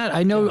jump on that?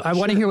 I know I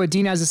want to hear what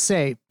Dean has to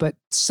say, but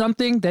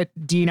something that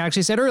Dean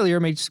actually said earlier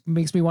makes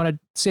me want to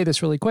say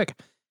this really quick.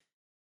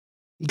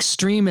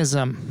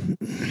 Extremism.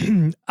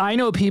 I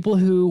know people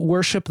who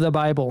worship the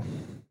Bible.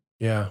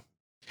 Yeah.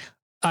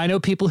 I know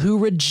people who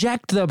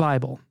reject the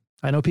Bible.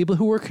 I know people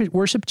who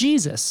worship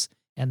Jesus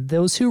and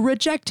those who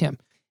reject him.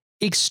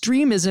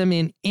 Extremism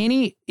in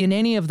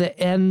any of the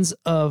ends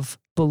of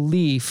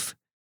belief.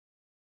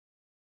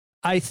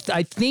 I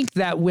think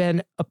that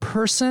when a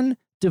person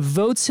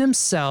devotes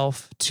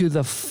himself to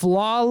the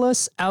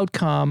flawless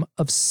outcome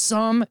of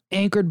some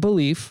anchored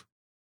belief,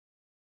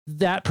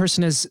 that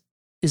person is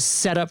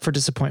set up for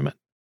disappointment.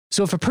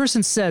 So if a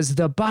person says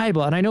the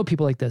Bible, and I know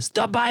people like this,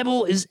 the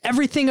Bible is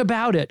everything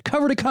about it,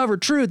 cover to cover,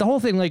 true, the whole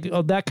thing, like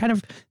that kind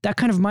of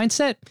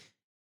mindset,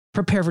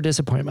 prepare for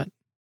disappointment.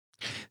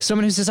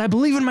 Someone who says, I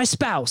believe in my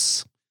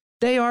spouse.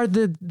 They are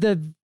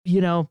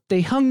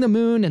they hung the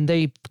moon and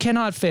they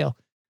cannot fail.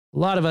 A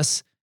lot of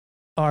us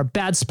are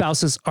bad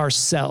spouses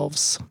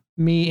ourselves,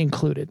 me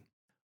included.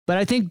 But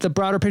I think the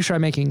broader picture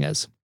I'm making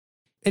is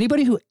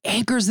anybody who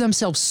anchors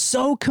themselves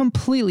so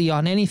completely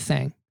on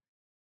anything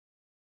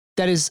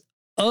that is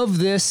of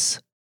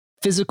this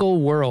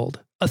physical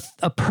world,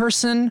 a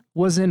person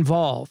was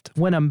involved.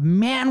 When a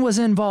man was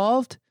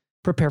involved,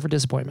 prepare for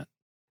disappointment.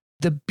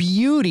 The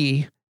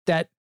beauty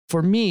that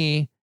for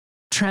me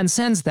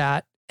transcends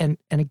that, and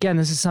again,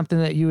 this is something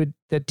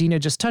that Dina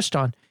just touched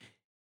on.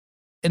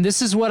 And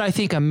this is what I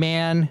think a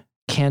man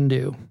can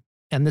do.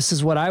 And this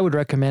is what I would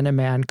recommend a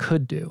man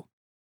could do.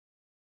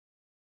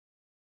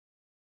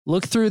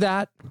 Look through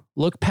that,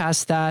 look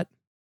past that,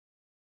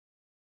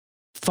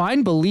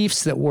 find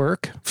beliefs that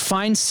work,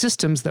 find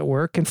systems that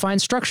work, and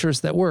find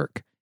structures that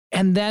work,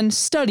 and then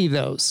study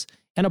those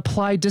and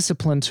apply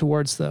discipline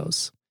towards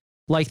those.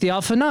 Like the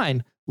Alpha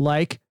 9,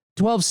 like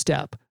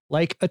 12-step,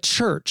 like a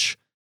church,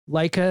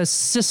 like a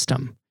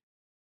system.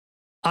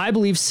 I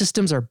believe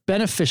systems are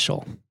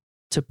beneficial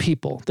to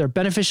people. They're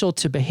beneficial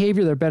to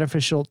behavior. They're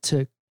beneficial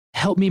to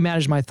help me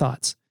manage my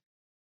thoughts.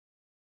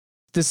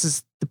 This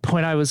is the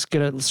point I was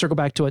going to circle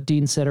back to what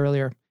Dean said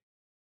earlier.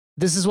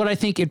 This is what I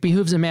think it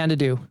behooves a man to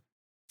do.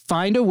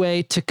 Find a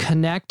way to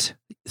connect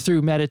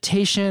through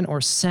meditation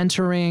or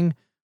centering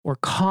or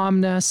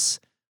calmness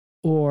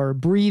or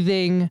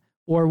breathing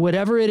or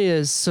whatever it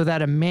is so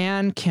that a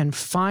man can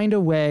find a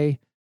way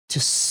to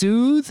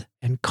soothe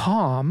and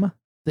calm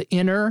the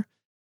inner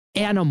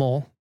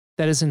animal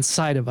that is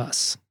inside of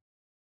us.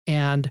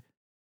 And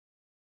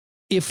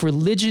if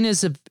religion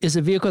is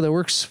a vehicle that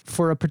works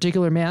for a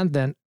particular man,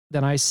 then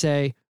I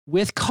say,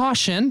 with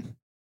caution,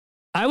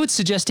 I would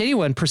suggest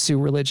anyone pursue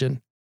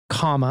religion,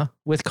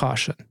 with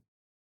caution.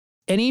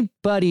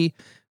 Anybody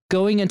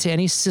going into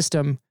any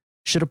system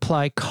should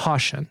apply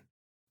caution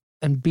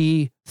and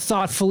be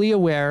thoughtfully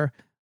aware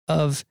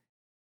of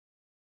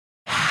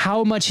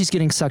how much he's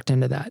getting sucked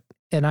into that.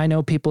 And I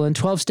know people in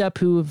 12-step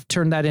who have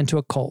turned that into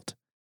a cult.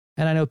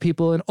 And I know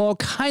people in all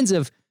kinds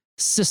of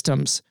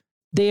systems,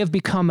 they have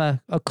become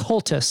a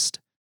cultist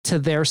to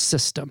their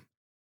system.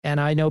 And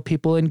I know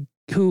people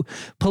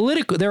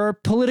there are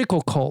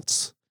political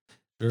cults.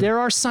 Sure. There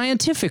are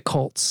scientific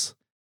cults.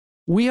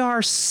 We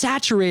are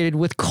saturated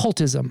with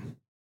cultism.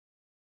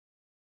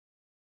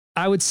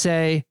 I would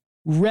say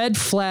red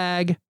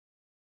flag,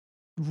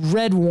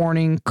 red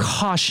warning,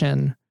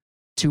 caution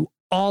to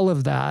all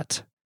of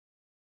that.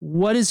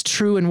 What is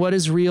true and what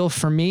is real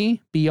for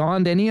me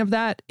beyond any of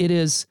that? It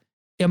is,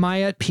 am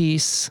I at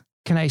peace?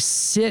 Can I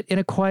sit in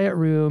a quiet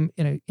room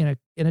in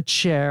a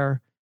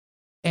chair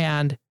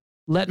and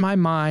let my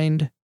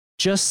mind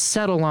just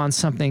settle on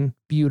something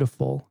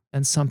beautiful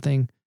and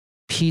something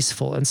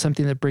peaceful and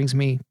something that brings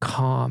me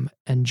calm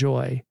and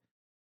joy?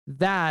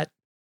 That,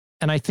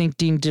 and I think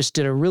Dean just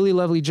did a really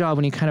lovely job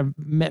when he kind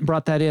of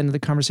brought that into the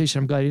conversation.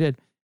 I'm glad he did.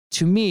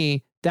 To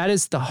me, that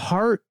is the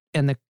heart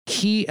and the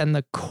key and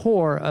the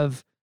core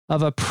of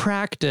a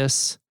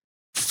practice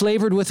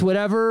flavored with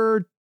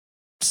whatever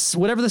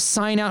the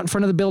sign out in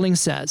front of the building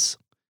says.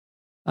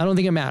 I don't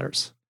think it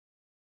matters.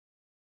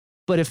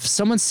 But if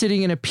someone's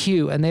sitting in a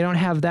pew and they don't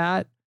have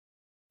that,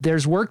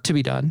 there's work to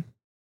be done.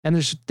 And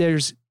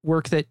there's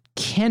work that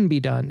can be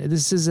done.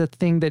 This is a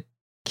thing that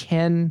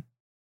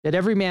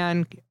every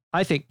man,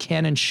 I think,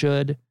 can and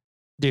should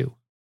do.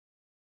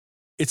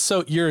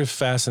 You're a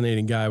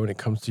fascinating guy when it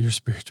comes to your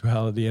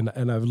spirituality.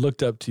 And I've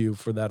looked up to you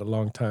for that a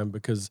long time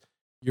because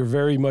you're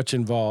very much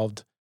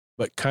involved,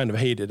 but kind of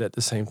hated at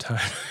the same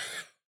time.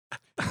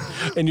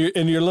 and you're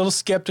a little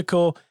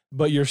skeptical,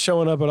 but you're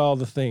showing up at all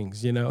the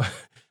things, you know?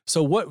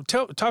 So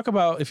talk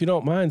about, if you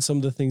don't mind, some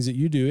of the things that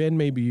you do, and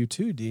maybe you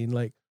too, Dean,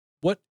 like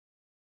what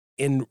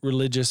in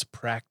religious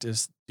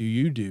practice do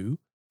you do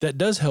that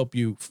does help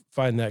you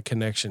find that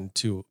connection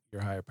to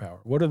your higher power?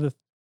 What are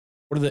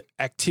the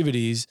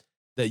activities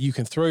that you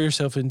can throw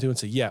yourself into and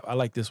say, yeah, I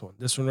like this one.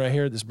 This one right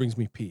here, this brings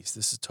me peace.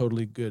 This is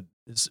totally good.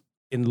 This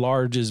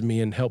enlarges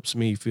me and helps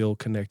me feel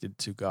connected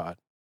to God.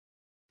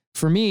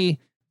 For me,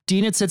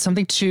 Dean had said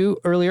something too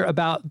earlier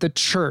about the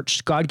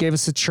church. God gave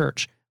us a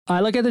church. I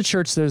look at the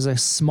church, there's a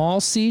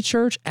small C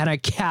church and a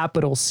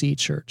capital C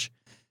church.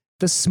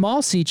 The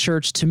small C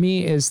church to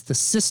me is the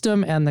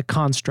system and the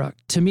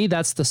construct. To me,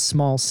 that's the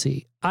small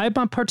C. I'm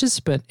a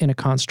participant in a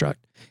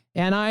construct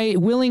and I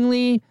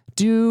willingly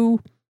do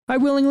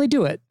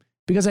it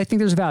because I think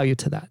there's value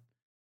to that.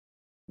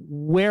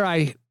 Where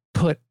I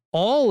put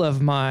all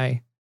of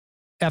my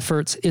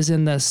efforts is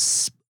in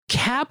the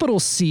capital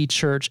C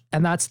church,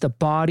 and that's the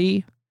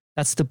body,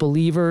 that's the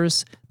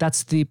believers,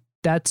 that's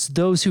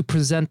those who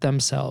present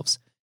themselves.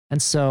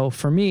 And so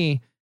for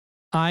me,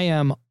 I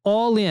am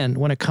all in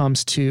when it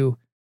comes to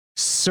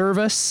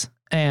service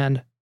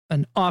and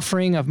an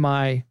offering of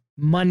my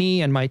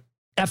money and my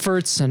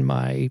efforts and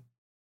my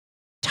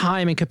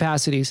time and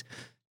capacities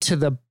to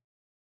the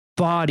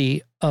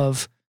body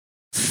of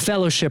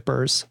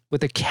fellowshippers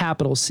with a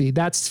capital C.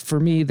 That's for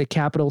me, the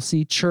capital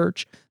C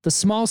church. The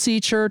small C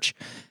church,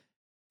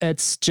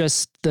 it's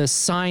just the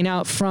sign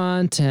out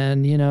front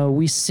and,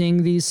 we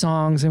sing these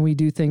songs and we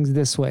do things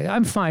this way.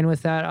 I'm fine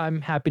with that.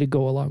 I'm happy to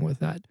go along with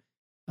that.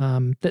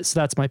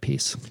 That's my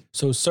piece.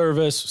 So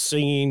service,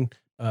 singing,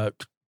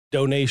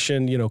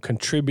 donation,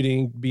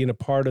 contributing, being a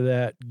part of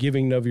that,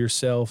 giving of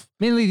yourself.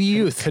 Mainly the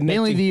youth.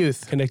 Connecting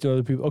with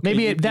other people. Okay,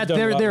 maybe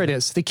there it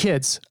is. The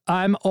kids.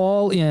 I'm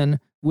all in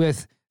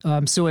with.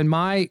 So in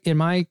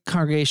my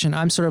congregation,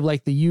 I'm sort of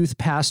like the youth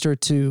pastor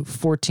to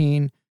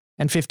 14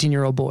 and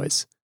 15-year-old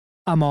boys.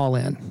 I'm all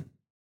in.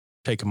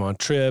 Take them on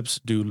trips,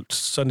 do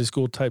Sunday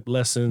school type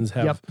lessons,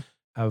 have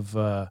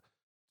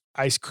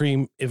ice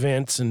cream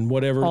events and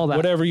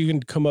whatever you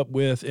can come up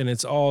with. And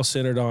it's all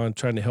centered on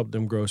trying to help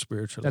them grow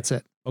spiritually. That's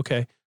it.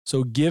 Okay.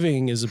 So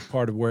giving is a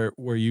part of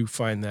where you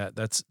find that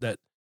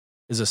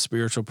is a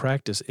spiritual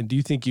practice. And do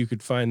you think you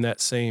could find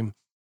that same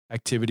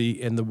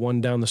activity in the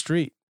one down the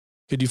street?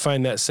 Could you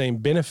find that same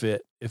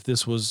benefit if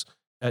this was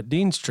at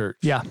Dean's church?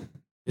 Yeah.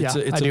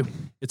 I do.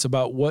 It's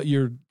about what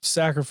you're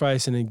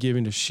sacrificing and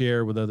giving to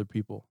share with other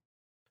people.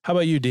 How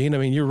about you, Dean? I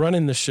mean, you're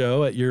running the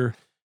show at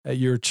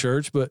your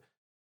church, but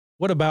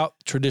what about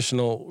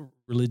traditional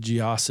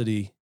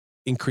religiosity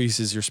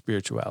increases your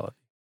spirituality?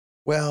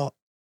 Well,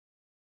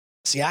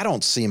 see, I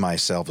don't see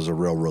myself as a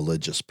real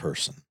religious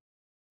person.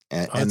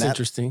 And that's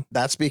interesting.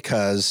 That's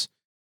because,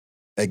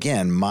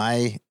 again,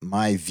 my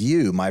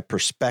view, my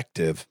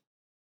perspective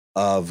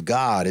of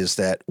God is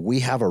that we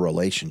have a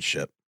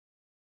relationship.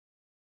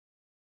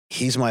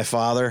 He's my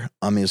father.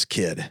 I'm his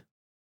kid.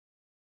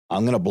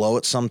 I'm going to blow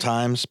it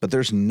sometimes, but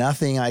there's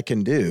nothing I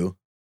can do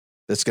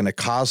that's going to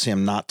cause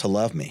him not to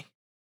love me,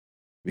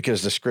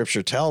 because the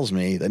scripture tells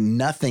me that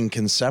nothing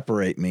can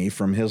separate me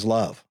from his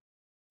love.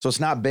 So it's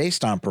not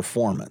based on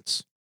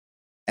performance.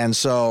 And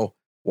so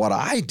what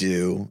I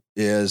do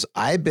is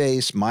I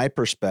base my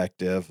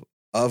perspective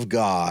of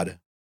God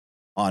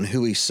on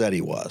who he said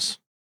he was.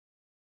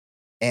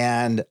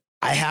 And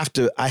I have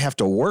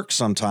to work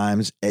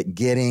sometimes at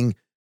getting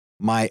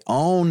my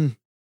own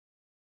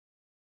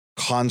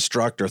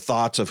construct or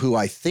thoughts of who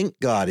I think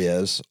God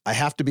is. I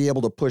have to be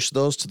able to push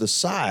those to the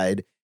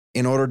side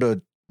in order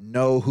to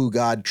know who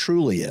God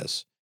truly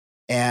is.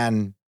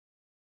 And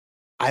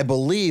I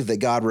believe that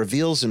God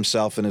reveals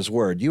himself in his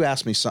word. You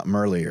asked me something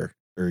earlier,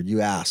 or you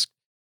asked,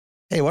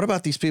 hey, what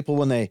about these people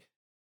when they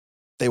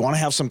want to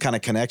have some kind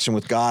of connection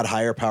with God,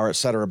 higher power, et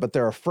cetera, but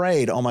they're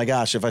afraid, oh my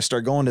gosh, if I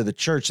start going to the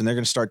church and they're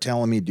going to start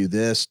telling me do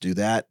this, do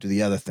that, do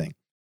the other thing.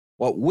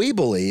 What we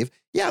believe,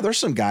 there's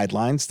some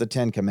guidelines, the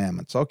 10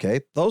 Commandments.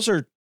 Okay, those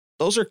are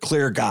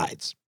clear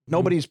guides.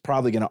 Nobody's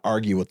probably going to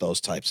argue with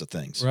those types of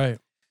things. Right.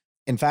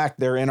 In fact,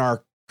 they're in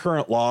our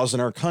current laws in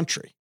our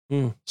country.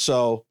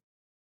 So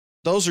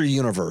those are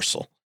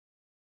universal.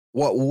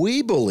 What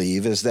we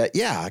believe is that,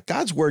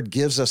 God's word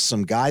gives us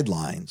some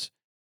guidelines,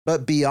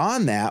 but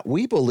beyond that,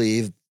 we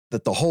believe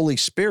that the Holy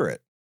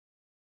Spirit,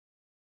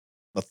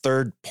 the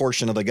third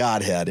portion of the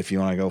Godhead, if you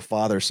want to go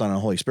Father, Son, and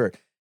Holy Spirit,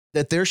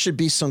 that there should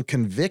be some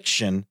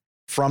conviction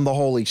from the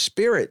Holy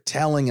Spirit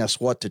telling us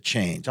what to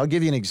change. I'll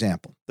give you an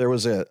example. There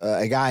was a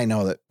guy I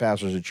know that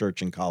pastors a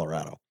church in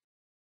Colorado,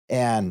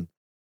 and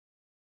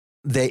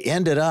they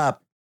ended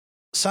up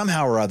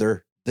somehow or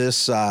other,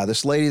 this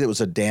lady that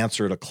was a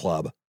dancer at a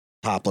club,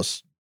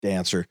 topless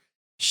dancer,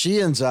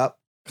 she ends up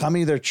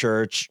coming to their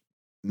church,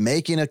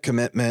 making a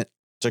commitment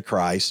to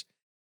Christ,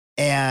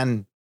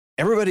 and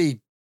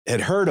everybody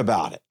had heard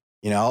about it,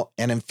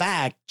 and in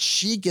fact,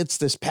 she gets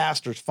this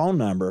pastor's phone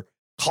number,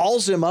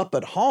 calls him up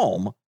at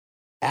home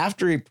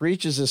after he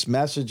preaches this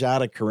message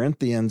out of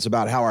Corinthians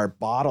about how our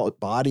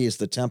body is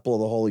the temple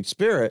of the Holy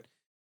Spirit.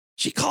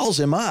 She calls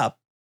him up,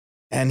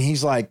 and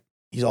he's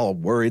all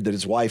worried that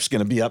his wife's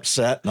going to be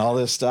upset and all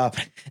this stuff.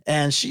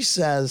 And she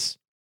says,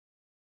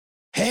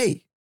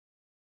 hey,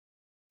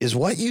 is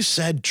what you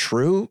said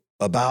true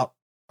about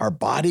our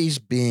bodies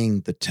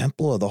being the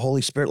temple of the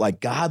Holy Spirit? Like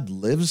God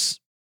lives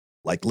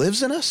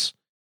in us?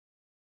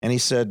 And he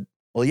said,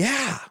 well,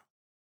 yeah.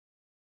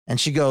 And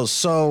she goes,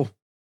 so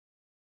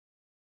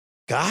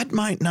God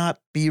might not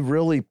be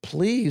really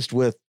pleased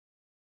with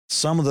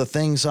some of the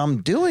things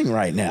I'm doing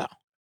right now.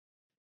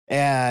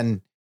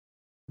 And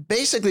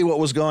basically what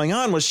was going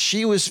on was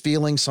she was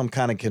feeling some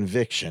kind of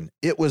conviction.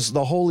 It was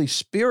the Holy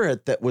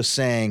Spirit that was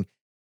saying,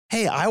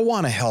 hey, I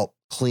want to help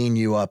clean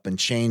you up and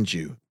change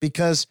you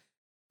because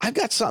I've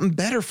got something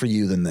better for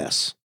you than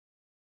this.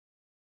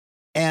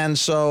 And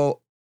so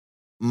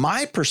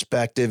my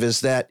perspective is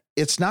that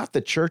it's not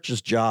the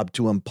church's job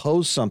to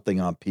impose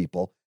something on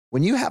people.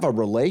 When you have a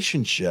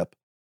relationship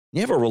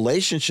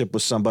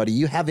with somebody,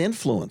 you have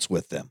influence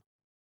with them.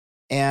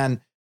 And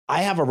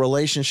I have a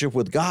relationship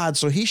with God,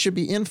 so he should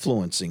be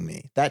influencing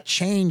me. That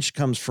change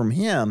comes from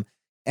him,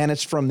 and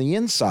it's from the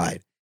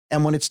inside.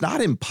 And when it's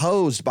not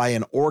imposed by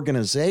an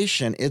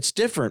organization, it's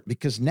different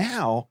because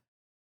now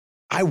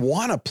I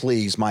want to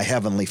please my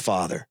heavenly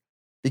Father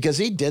because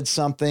he did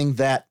something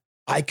that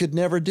I could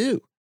never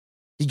do.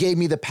 He gave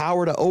me the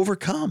power to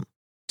overcome,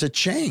 to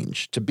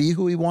change, to be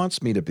who he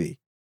wants me to be.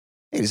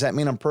 Hey, does that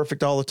mean I'm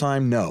perfect all the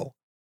time? No.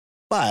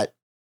 But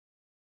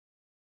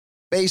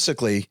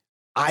basically,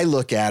 I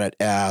look at it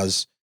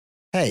as,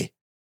 hey,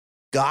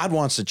 God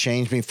wants to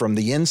change me from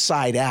the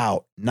inside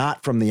out,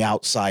 not from the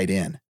outside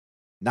in.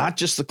 Not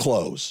just the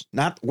clothes,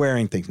 not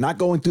wearing things, not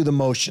going through the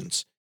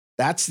motions.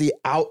 That's the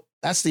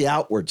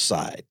outward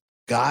side.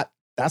 God,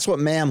 that's what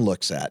man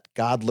looks at.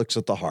 God looks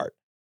at the heart.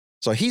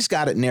 So he's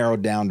got it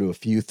narrowed down to a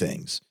few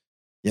things,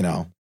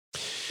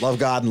 love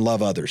God and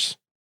love others.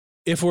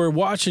 If we're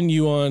watching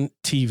you on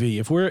TV,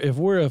 if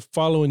we're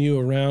following you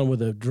around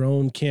with a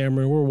drone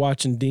camera, we're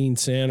watching Dean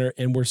Sander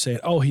and we're saying,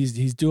 oh,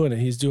 he's doing it.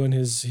 He's doing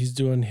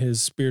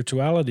his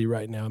spirituality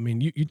right now. I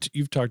mean,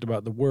 you've talked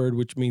about the word,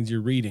 which means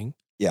you're reading.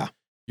 Yeah.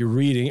 You're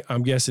reading.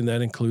 I'm guessing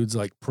that includes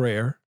like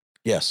prayer.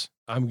 Yes.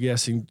 I'm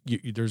guessing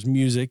there's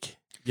music,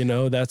 is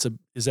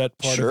that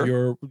part of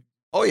your,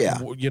 oh yeah,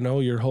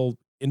 your whole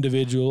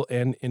individual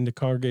and in the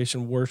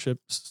congregation worship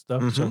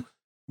stuff. Mm-hmm. So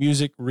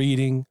music,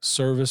 reading,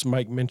 service,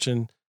 Mike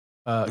mentioned,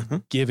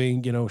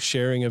 giving,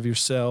 sharing of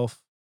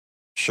yourself,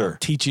 sure,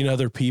 teaching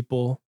other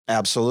people.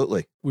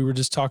 Absolutely. We were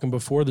just talking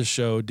before the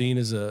show. Dean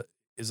is a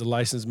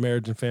licensed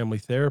marriage and family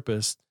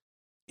therapist.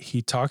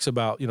 He talks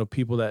about,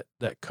 people that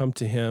come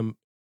to him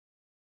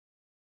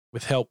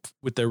with help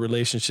with their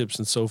relationships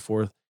and so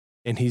forth.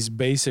 And he's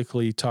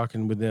basically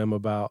talking with them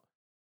about,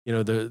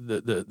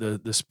 the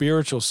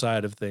spiritual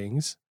side of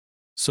things.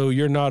 So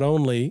you're not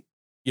only,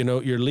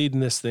 you're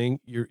leading this thing,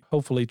 you're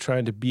hopefully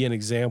trying to be an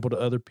example to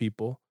other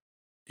people.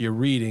 You're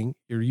reading,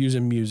 you're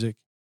using music,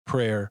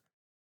 prayer,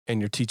 and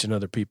you're teaching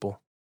other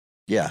people.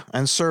 Yeah.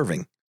 And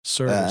serving.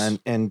 Service.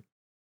 And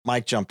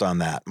Mike jumped on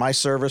that. My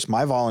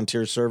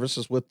volunteer service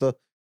is with the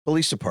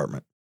police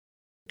department.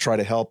 Try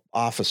to help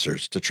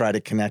officers, to try to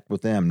connect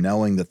with them,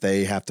 knowing that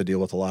they have to deal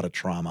with a lot of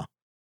trauma,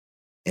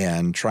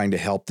 and trying to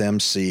help them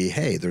see,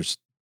 hey, there's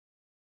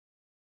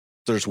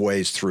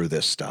ways through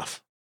this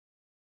stuff.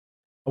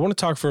 I want to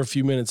talk for a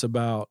few minutes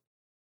about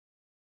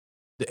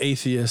the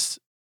atheist,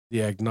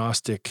 the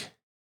agnostic.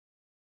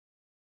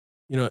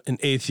 An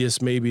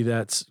atheist, maybe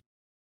that's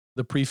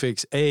the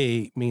prefix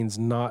a means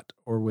not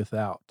or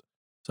without.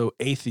 So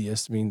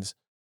atheist means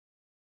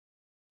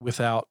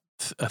without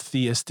a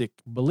theistic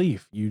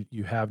belief.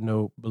 You have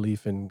no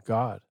belief in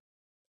God.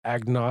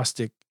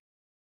 Agnostic,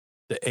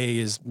 the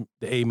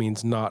A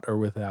means not or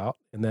without,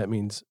 and that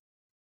means,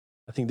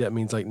 I think that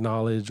means like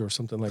knowledge or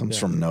something like that. Comes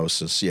from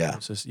gnosis, yeah.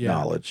 Gnosis, yeah.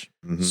 Knowledge.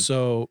 Mm-hmm.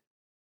 So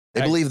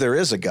they believe there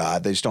is a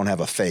God, they just don't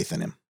have a faith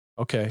in him.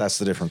 Okay. That's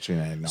the difference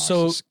between agnosis.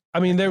 So, I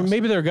mean,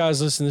 maybe there are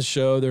guys listening to the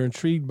show, they're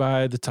intrigued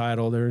by the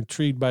title, they're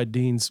intrigued by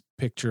Dean's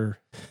picture.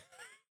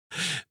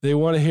 They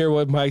want to hear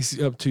what Mike's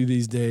up to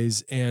these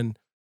days, and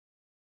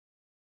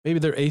maybe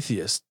they're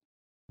atheists,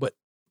 but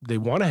they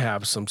want to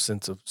have some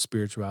sense of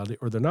spirituality,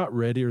 or they're not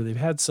ready, or they've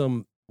had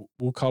some,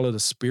 we'll call it a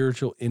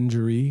spiritual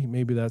injury.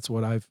 Maybe that's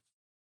what I've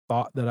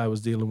thought that I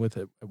was dealing with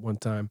at one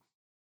time.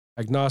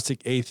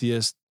 Agnostic,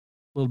 atheist,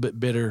 a little bit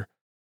bitter.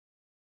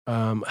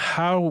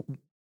 How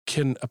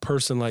can a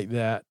person like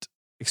that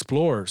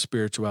explore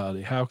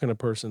spirituality? How can a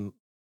person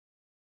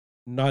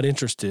not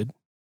interested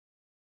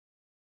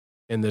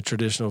in the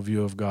traditional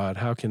view of God,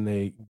 how can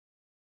they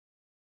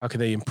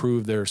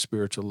improve their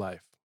spiritual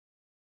life?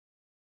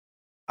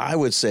 I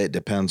would say it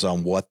depends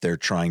on what they're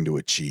trying to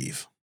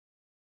achieve.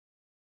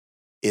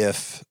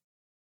 If,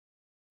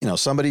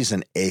 somebody's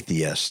an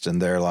atheist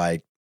and they're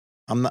like,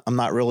 I'm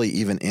not really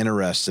even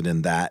interested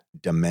in that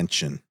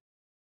dimension,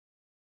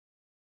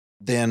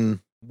 then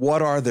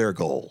what are their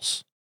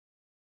goals?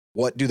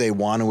 What do they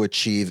want to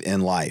achieve in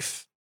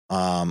life?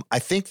 I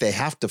think they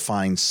have to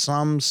find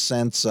some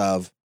sense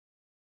of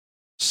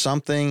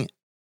something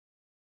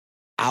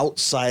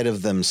outside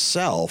of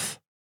themselves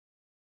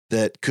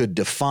that could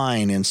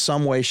define in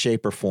some way,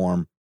 shape, or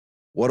form,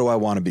 what do I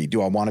want to be?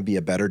 Do I want to be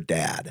a better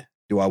dad?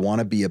 Do I want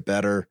to be a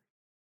better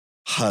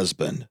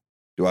husband?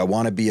 Do I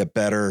want to be a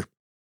better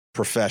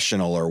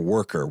professional or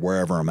worker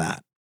wherever I'm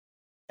at?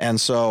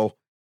 And so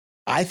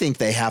I think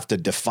they have to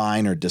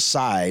define or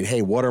decide,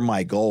 hey, what are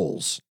my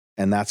goals?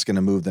 And that's going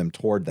to move them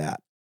toward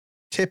that.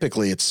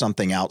 Typically, it's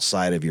something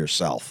outside of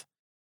yourself.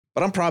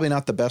 But I'm probably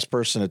not the best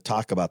person to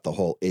talk about the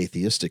whole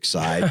atheistic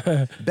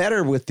side.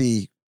 Better with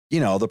the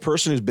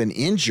person who's been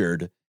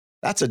injured.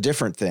 That's a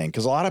different thing,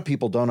 because a lot of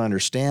people don't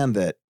understand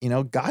that,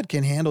 God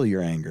can handle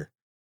your anger.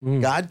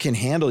 God can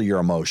handle your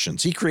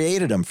emotions. He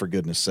created them, for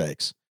goodness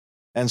sakes.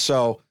 And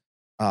so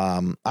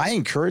I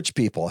encourage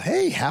people,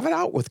 hey, have it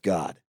out with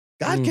God.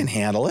 God can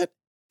handle it.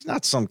 He's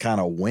not some kind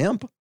of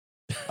wimp.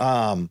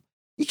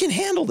 He can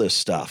handle this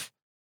stuff.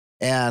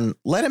 And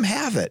let him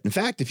have it. In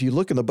fact, if you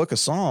look in the book of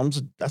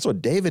Psalms, that's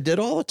what David did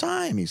all the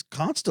time. He's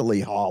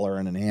constantly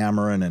hollering and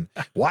hammering and,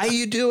 why are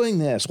you doing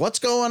this? What's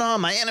going on?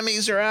 My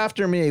enemies are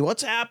after me.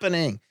 What's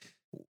happening?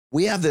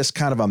 We have this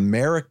kind of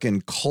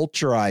American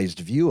culturized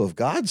view of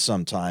God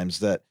sometimes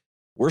that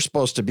we're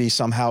supposed to be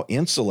somehow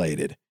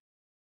insulated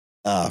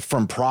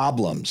from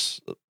problems.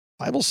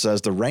 Bible says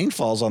the rain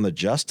falls on the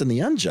just and the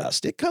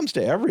unjust. It comes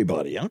to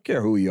everybody. I don't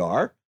care who you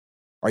are.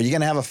 Are you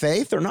going to have a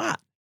faith or not?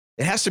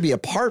 It has to be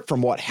apart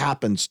from what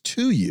happens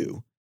to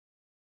you,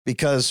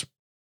 because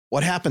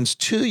what happens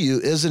to you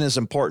isn't as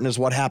important as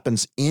what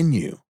happens in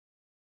you.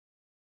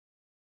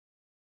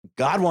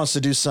 God wants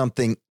to do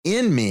something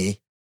in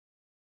me.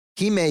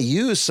 He may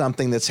use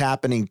something that's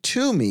happening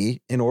to me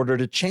in order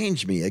to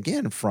change me,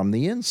 again, from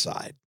the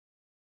inside.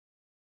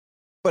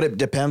 But it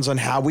depends on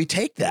how we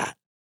take that.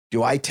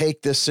 Do I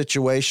take this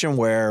situation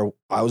where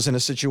I was in a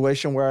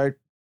situation where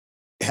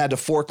I had to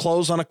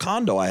foreclose on a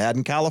condo I had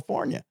in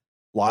California,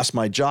 lost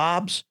my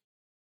jobs,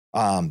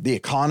 the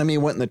economy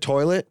went in the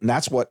toilet, and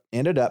that's what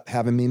ended up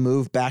having me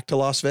move back to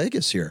Las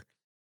Vegas here.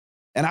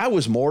 And I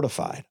was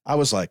mortified. I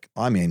was like,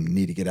 I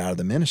need to get out of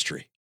the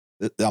ministry.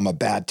 I'm a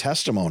bad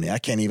testimony. I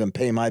can't even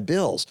pay my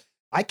bills.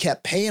 I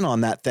kept paying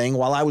on that thing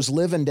while I was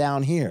living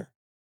down here.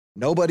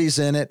 Nobody's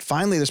in it.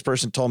 Finally, this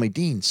person told me,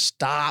 Dean,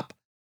 stop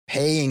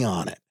paying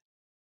on it.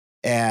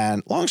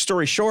 And long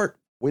story short,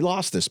 we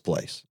lost this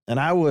place. And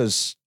I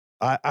was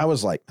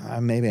like,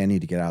 maybe I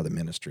need to get out of the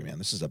ministry, man.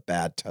 This is a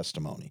bad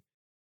testimony.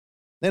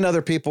 Then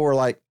other people were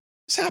like,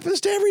 this happens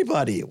to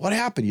everybody. What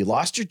happened? You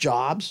lost your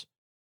jobs.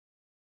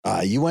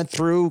 You went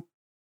through,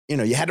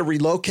 you had to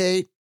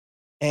relocate,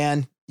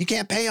 and you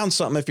can't pay on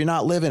something if you're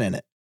not living in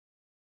it.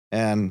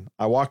 And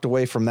I walked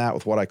away from that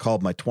with what I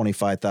called my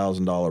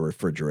 $25,000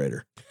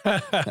 refrigerator.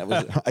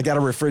 I got a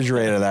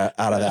refrigerator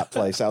out of that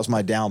place. That was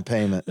my down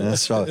payment. And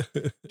so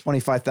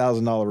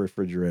 $25,000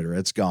 refrigerator,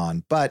 it's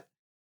gone. But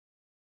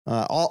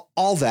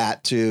all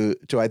that to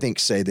I think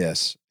say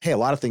this, hey, a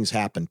lot of things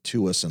happen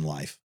to us in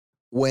life.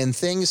 When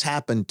things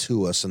happen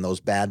to us and those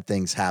bad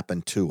things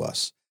happen to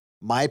us,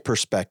 my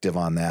perspective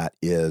on that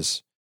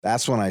is,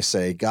 that's when I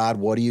say, God,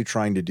 what are you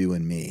trying to do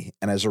in me?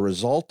 And as a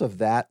result of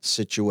that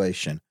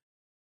situation,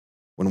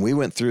 when we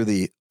went through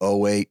the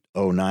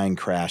 08-09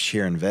 crash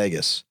here in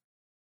Vegas,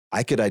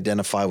 I could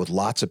identify with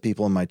lots of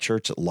people in my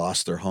church that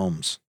lost their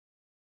homes.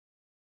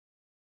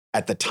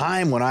 At the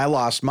time when I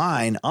lost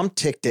mine, I'm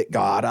ticked at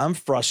God. I'm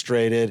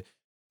frustrated.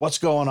 What's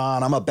going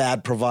on? I'm a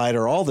bad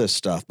provider, all this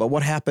stuff. But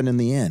what happened in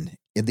the end?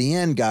 In the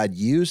end, God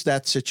used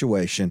that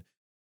situation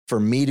for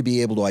me to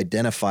be able to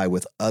identify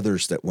with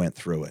others that went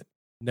through it.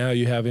 Now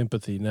you have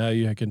empathy. Now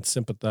you can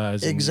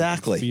sympathize.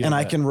 Exactly. And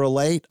I can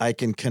relate. I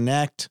can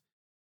connect.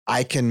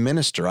 I can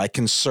minister. I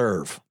can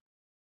serve.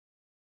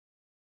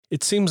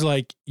 It seems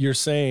like you're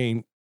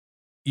saying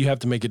you have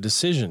to make a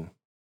decision.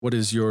 What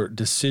is your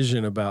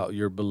decision about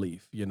your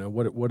belief?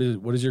 What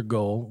is your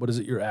goal? What is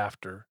it you're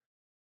after?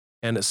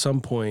 And at some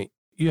point,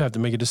 you have to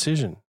make a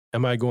decision.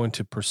 Am I going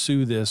to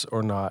pursue this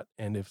or not?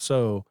 And if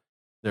so,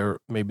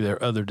 maybe there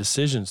are other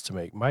decisions to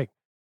make. Mike,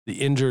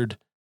 the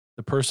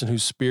person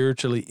who's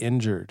spiritually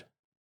injured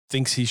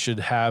thinks he should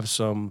have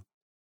some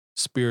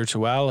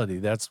spirituality.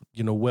 That's,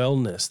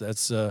 wellness.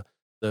 That's the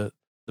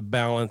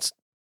balanced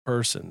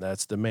person.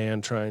 That's the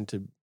man trying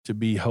to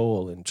be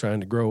whole and trying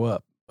to grow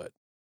up, but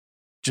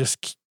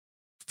just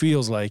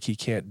feels like he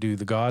can't do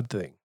the God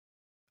thing.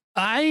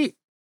 I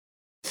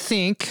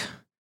think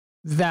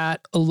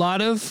that a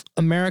lot of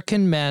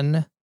American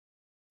men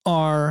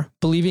are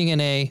believing in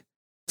a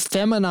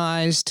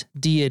feminized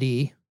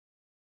deity,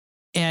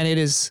 and it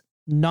is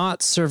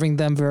not serving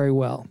them very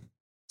well.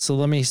 So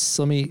let me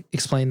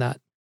explain that.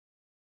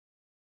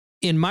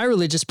 In my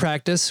religious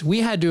practice, we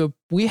had to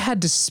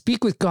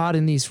speak with God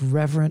in these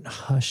reverent,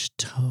 hushed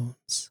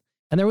tones.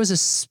 And there was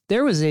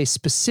a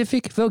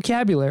specific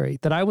vocabulary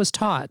that I was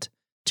taught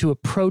to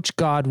approach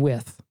God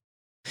with.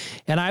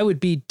 And I would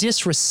be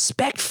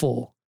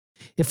disrespectful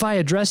if I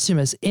addressed him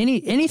as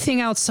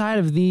anything outside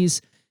of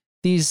these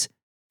Anglican,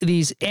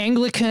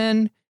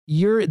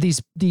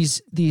 these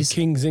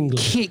King's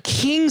English.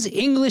 King's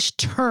English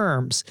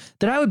terms,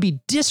 that I would be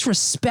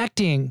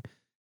disrespecting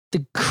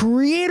the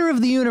creator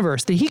of the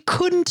universe, that he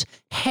couldn't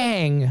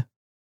hang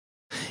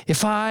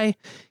if I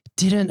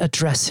didn't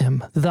address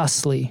him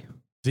thusly.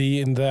 Thee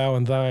and thou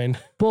and thine.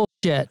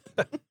 Bullshit.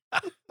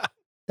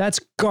 That's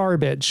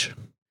garbage.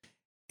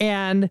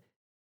 And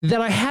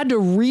that I had to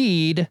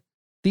read,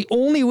 the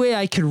only way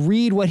I could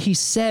read what he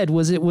said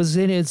was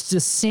it's the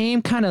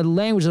same kind of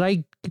language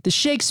that the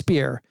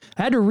Shakespeare.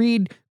 I had to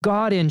read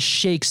God in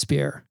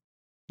Shakespeare.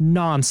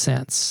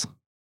 Nonsense.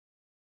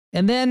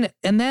 And then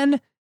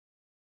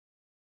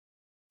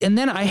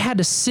I had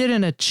to sit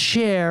in a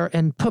chair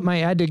and I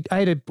had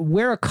to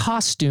wear a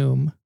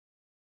costume,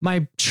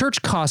 my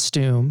church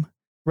costume,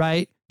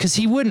 right? Because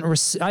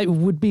I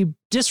would be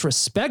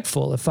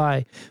disrespectful if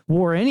I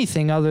wore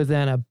anything other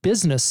than a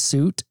business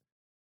suit,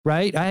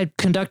 right? I had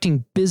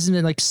conducting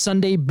business, like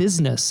Sunday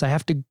business. I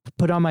have to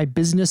put on my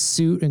business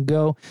suit and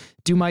go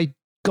do my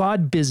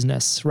God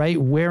business, right?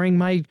 Wearing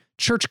my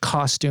church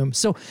costume.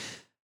 So,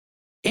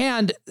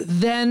 and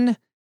then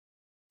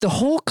the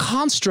whole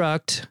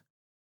construct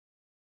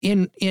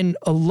in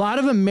a lot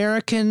of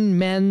American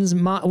men's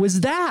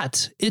was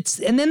that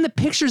and then the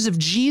pictures of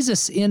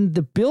Jesus in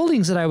the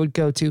buildings that I would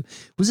go to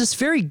was this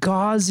very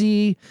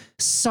gauzy,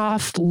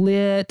 soft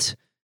lit,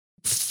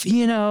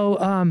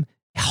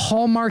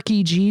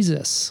 hallmarky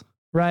Jesus.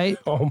 right?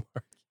 Oh,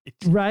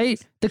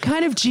 Right? The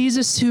kind of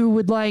Jesus who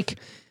would like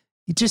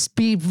just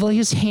be, like,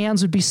 his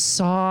hands would be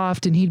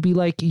soft and he'd be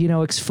like, you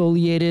know,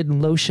 exfoliated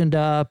and lotioned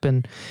up.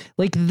 And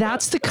like,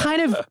 that's the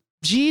kind of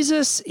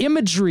Jesus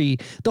imagery.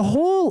 The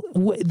whole,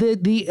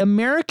 the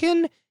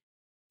American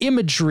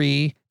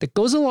imagery that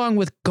goes along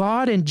with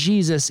God and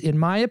Jesus, in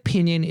my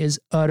opinion, is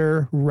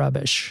utter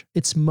rubbish.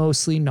 It's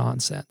mostly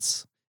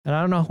nonsense. And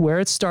I don't know where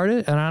it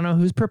started, and I don't know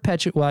who's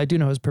well, I do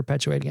know who's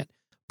perpetuating it,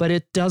 but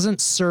it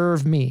doesn't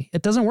serve me.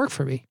 It doesn't work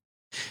for me.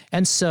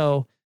 And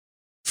so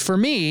for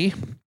me,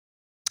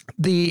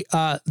 the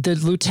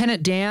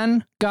Lieutenant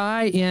Dan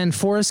guy in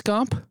Forrest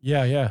Gump.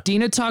 Yeah.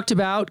 Dina talked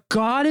about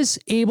God is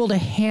able to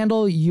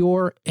handle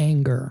your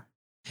anger.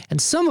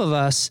 And some of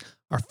us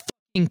are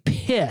fucking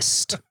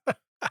pissed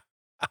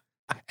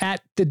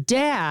at the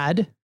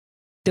dad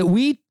that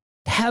we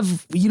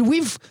have,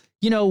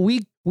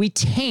 we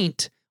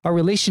taint our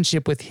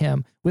relationship with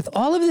him with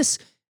all of this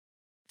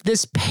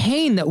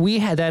pain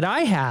that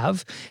I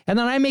have, and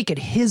then I make it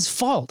his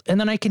fault, and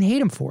then I can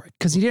hate him for it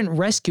because he didn't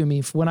rescue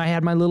me when I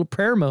had my little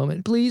prayer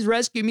moment. Please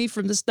rescue me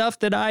from the stuff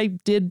that I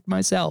did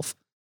myself,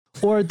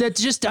 or that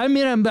just, I'm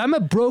a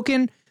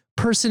broken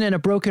person in a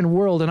broken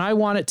world, and I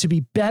want it to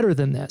be better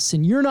than this,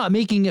 and you're not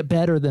making it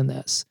better than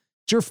this.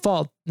 It's your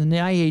fault, and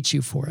I hate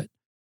you for it.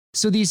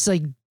 So these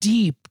like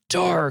deep,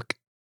 dark,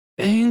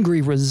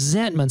 angry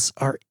resentments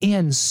are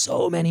in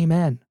so many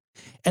men,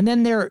 and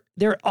then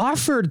they're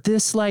offered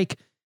this like,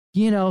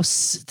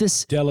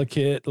 this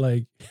delicate,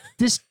 like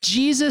this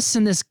Jesus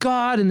and this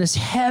God and this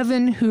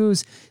heaven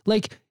who's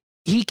like,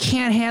 he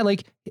can't have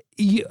like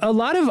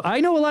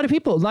I know a lot of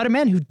people, a lot of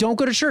men who don't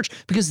go to church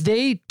because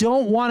they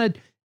don't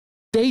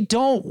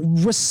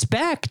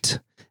respect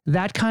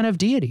that kind of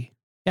deity.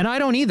 And I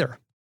don't either.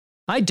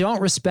 I don't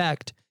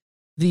respect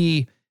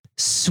the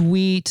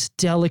sweet,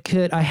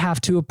 delicate, I have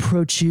to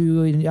approach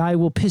you and I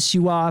will piss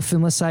you off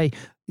unless I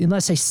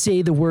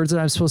say the words that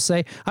I'm supposed to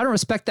say. I don't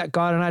respect that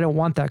God, and I don't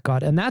want that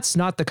God. And that's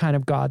not the kind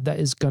of God that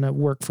is going to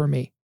work for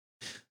me.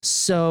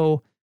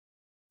 So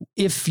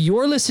if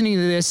you're listening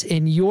to this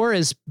and you're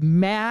as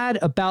mad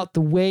about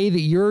the way that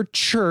your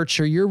church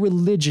or your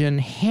religion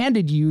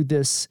handed you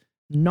this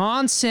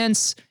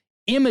nonsense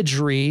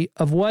imagery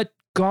of what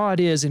God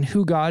is and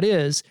who God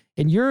is,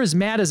 and you're as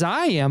mad as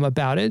I am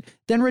about it,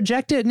 then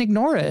reject it and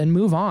ignore it and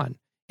move on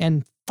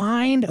and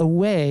find a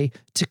way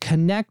to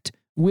connect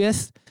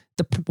with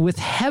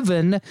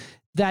heaven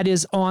that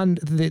is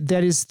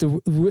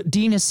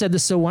Dean has said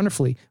this so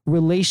wonderfully,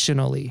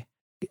 relationally.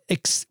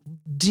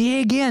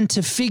 Dig in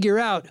to figure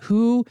out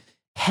who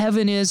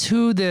heaven is,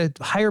 who the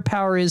higher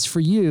power is for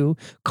you.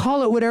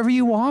 Call it whatever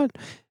you want.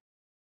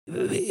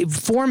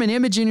 Form an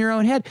image in your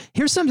own head.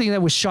 Here's something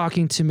that was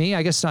shocking to me.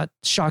 I guess not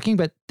shocking,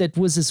 but that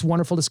was this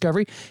wonderful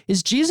discovery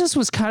is Jesus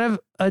was kind of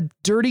a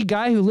dirty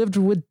guy who lived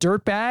with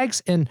dirt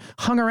bags and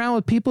hung around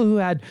with people who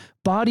had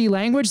body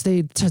language.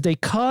 They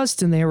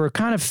cussed and they were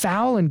kind of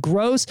foul and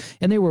gross,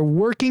 and they were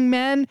working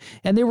men,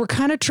 and they were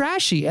kind of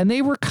trashy, and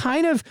they were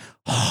kind of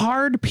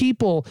hard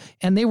people,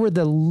 and they were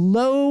the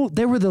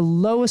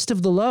lowest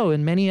of the low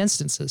in many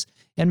instances.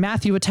 And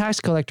Matthew, a tax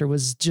collector,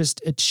 was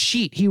just a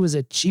cheat. He was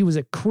a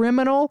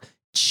criminal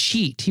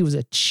cheat. He was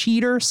a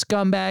cheater,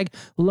 scumbag,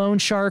 loan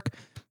shark.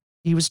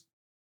 He was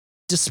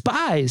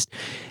despised.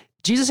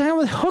 Jesus hung out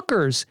with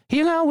hookers. He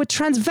hung out with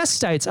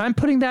transvestites. I'm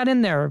putting that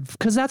in there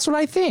because that's what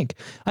I think.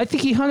 I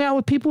think he hung out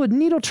with people with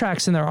needle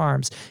tracks in their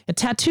arms and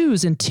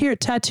tattoos and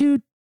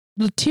tattooed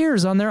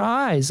tears on their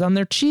eyes, on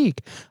their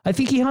cheek. I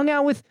think he hung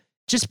out with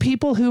just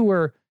people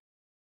they're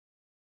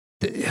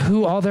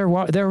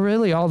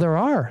really all there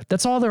are.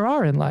 That's all there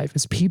are in life,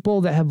 is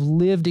people that have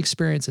lived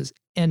experiences.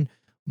 And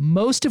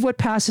most of what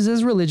passes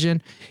as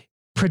religion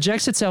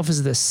projects itself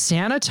as the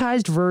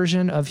sanitized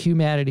version of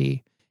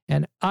humanity.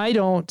 And I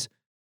don't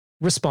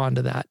respond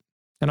to that.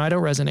 And I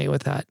don't resonate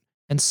with that.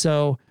 And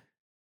so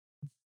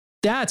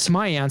that's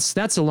my answer.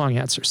 That's a long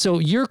answer. So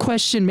your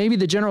question, maybe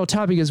the general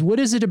topic is, what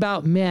is it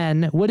about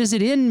men? What is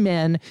it in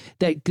men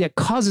that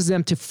causes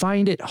them to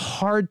find it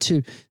hard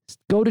to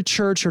go to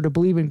church or to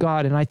believe in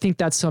God? And I think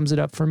that sums it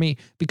up for me,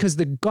 because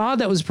the God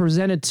that was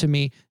presented to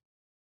me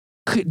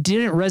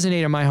didn't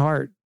resonate in my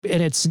heart.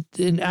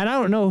 And I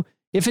don't know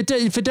if it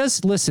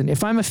does, listen,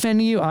 if I'm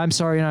offending you, I'm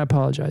sorry. And I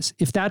apologize.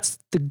 If that's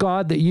the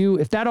God that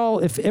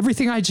if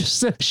everything I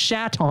just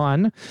shat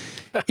on,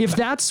 if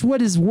that's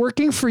what is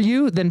working for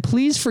you, then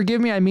please forgive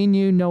me. I mean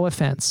you, no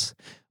offense,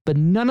 but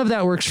none of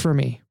that works for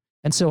me.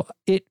 And so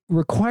it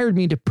required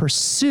me to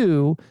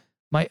pursue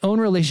my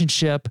own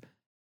relationship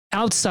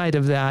outside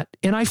of that.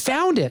 And I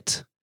found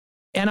it,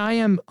 and I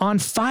am on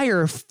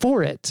fire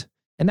for it.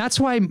 And that's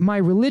why my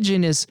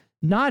religion is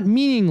not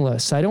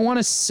meaningless. I don't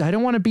want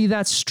to be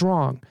that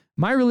strong.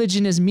 My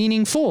religion is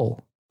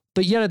meaningful,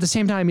 but yet at the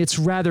same time, it's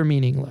rather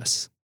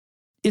meaningless.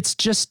 It's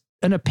just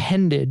an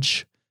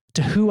appendage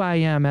to who I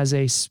am as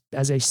a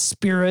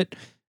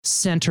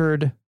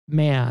spirit-centered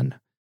man,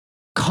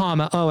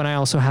 and I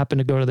also happen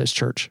to go to this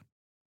church.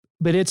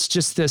 But it's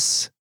just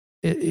this,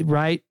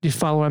 right? Do you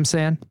follow what I'm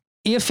saying?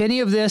 If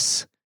any of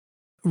this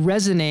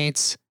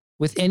resonates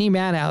with any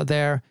man out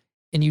there,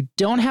 and you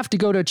don't have to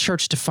go to a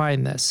church to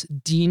find this.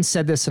 Dean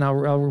said this, and I'll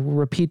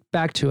repeat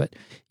back to it.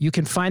 You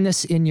can find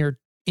this in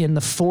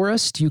the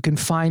forest. You can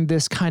find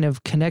this kind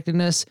of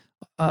connectedness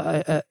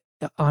on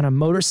a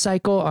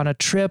motorcycle, on a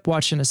trip,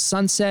 watching a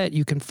sunset.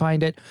 You can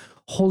find it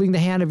holding the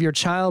hand of your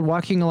child,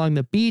 walking along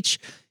the beach.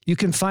 You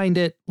can find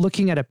it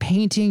looking at a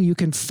painting. You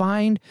can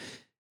find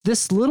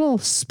this little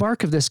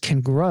spark of this can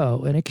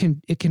grow, and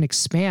it can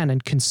expand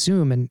and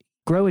consume and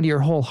grow into your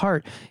whole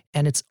heart.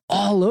 And it's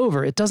all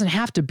over. It doesn't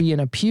have to be in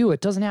a pew.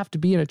 It doesn't have to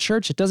be in a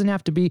church. It doesn't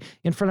have to be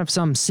in front of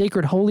some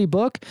sacred holy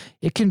book.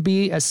 It can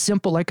be as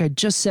simple, like I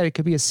just said, it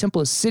could be as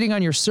simple as sitting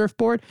on your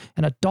surfboard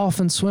and a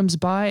dolphin swims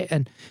by,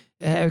 and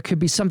it could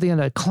be something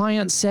that a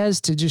client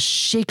says to just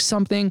shake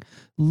something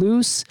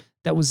loose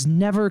that was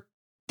never,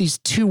 these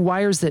two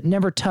wires that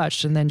never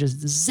touched, and then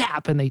just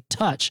zap and they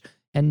touch,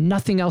 and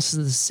nothing else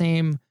is the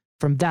same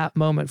from that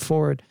moment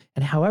forward.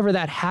 And however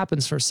that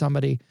happens for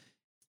somebody,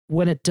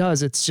 when it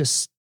does, it's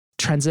just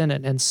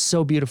transcendent and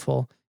so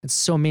beautiful and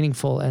so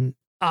meaningful. And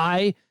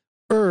I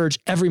urge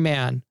every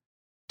man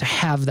to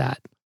have that,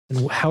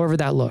 and however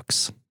that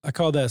looks. I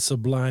call that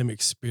sublime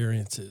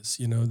experiences,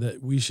 that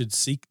we should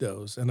seek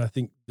those. And I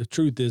think the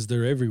truth is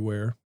they're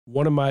everywhere.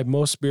 One of my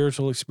most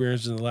spiritual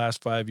experiences in the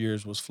last 5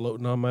 years was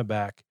floating on my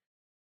back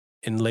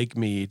in Lake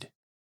Mead.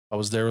 I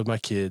was there with my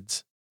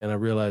kids, and I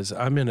realized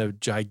I'm in a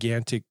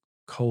gigantic,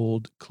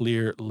 cold,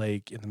 clear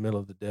lake in the middle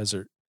of the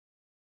desert.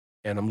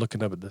 And I'm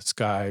looking up at the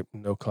sky,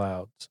 no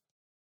clouds.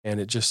 And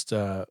it just,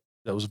 that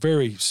was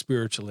very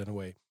spiritual in a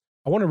way.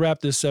 I want to wrap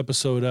this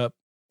episode up.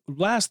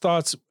 Last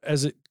thoughts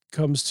as it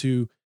comes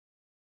to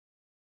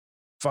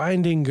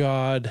finding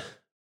God,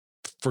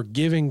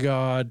 forgiving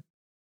God,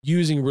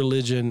 using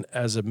religion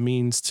as a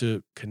means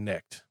to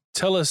connect.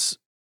 Tell us,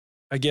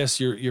 I guess,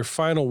 your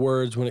final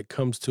words when it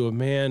comes to a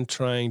man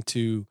trying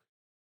to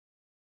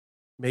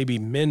maybe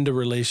mend a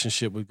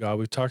relationship with God.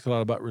 We've talked a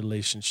lot about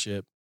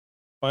relationship.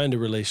 Find a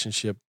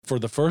relationship for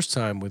the first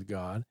time with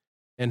God,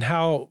 and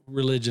how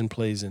religion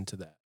plays into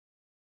that.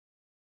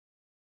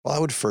 Well, I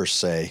would first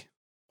say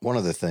one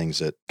of the things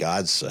that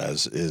God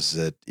says is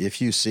that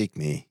if you seek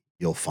me,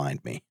 you'll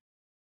find me.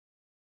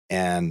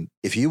 And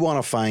if you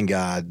want to find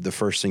God, the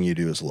first thing you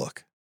do is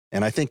look.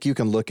 And I think you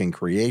can look in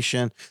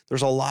creation.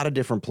 There's a lot of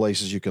different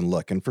places you can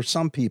look. And for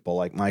some people,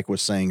 like Mike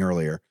was saying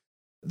earlier,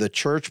 the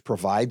church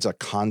provides a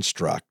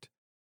construct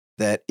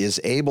that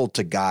is able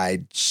to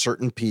guide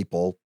certain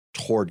people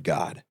toward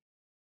God.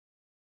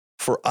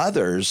 For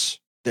others,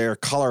 they're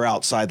color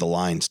outside the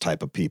lines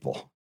type of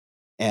people,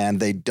 and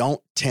they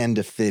don't tend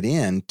to fit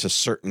in to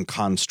certain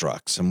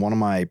constructs. And one of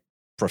my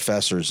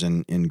professors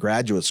in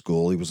graduate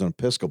school, he was an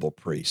Episcopal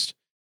priest.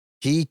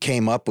 He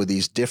came up with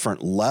these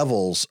different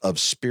levels of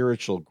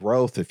spiritual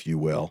growth, if you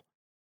will.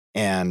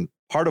 And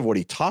part of what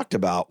he talked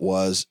about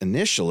was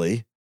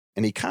initially,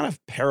 and he kind of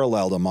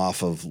paralleled them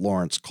off of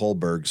Lawrence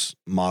Kohlberg's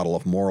model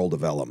of moral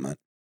development,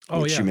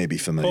 which you may be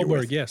familiar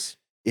with. Kohlberg, yes.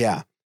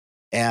 Yeah.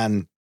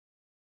 And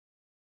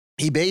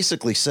he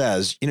basically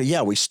says,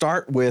 we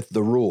start with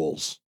the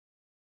rules,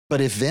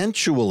 but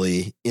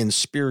eventually in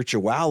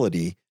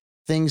spirituality,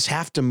 things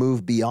have to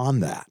move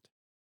beyond that.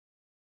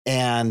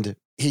 And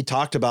he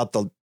talked about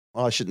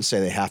I shouldn't say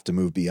they have to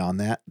move beyond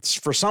that.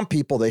 For some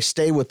people, they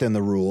stay within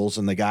the rules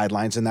and the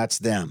guidelines, and that's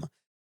them.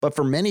 But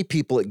for many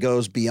people, it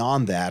goes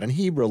beyond that. And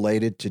he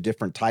related to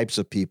different types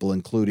of people,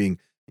 including,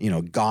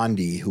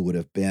 Gandhi, who would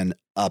have been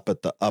up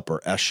at the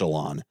upper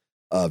echelon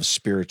of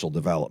spiritual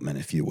development,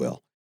 if you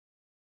will.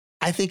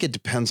 I think it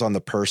depends on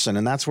the person,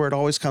 and that's where it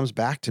always comes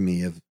back to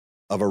me of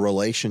a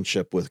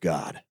relationship with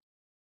God.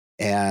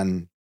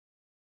 And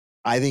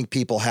I think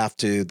people have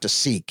to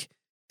seek,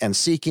 and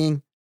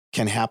seeking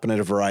can happen in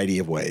a variety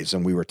of ways.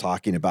 And we were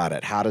talking about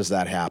it. How does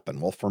that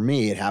happen? Well, for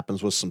me, it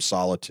happens with some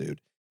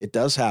solitude. It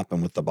does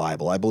happen with the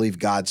Bible. I believe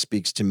God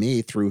speaks to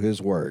me through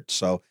his word.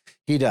 So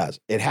he does.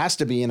 It has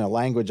to be in a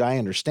language I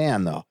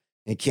understand, though.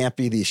 It can't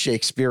be the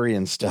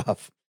Shakespearean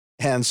stuff.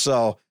 And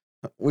so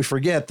we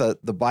forget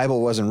that the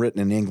Bible wasn't written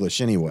in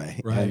English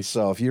anyway. Right. And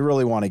so if you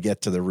really want to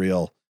get to the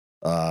real,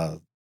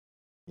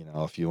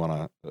 if you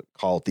want to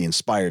call it the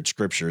inspired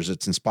scriptures,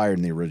 it's inspired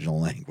in the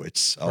original language.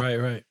 So,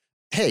 Right.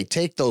 Hey,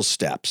 take those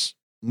steps,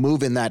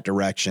 move in that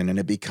direction, and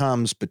it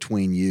becomes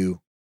between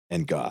you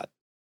and God.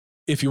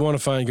 If you want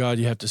to find God,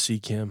 you have to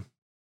seek him.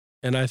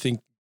 And I think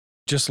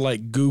just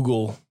like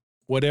Google,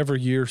 whatever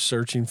you're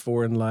searching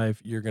for in life,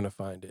 you're going to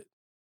find it.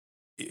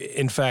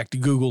 In fact,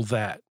 Google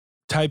that.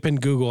 Type in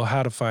Google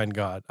how to find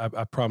God.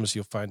 I promise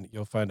you'll find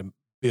a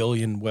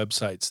billion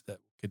websites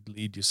that could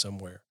lead you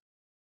somewhere.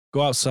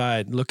 Go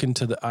outside, look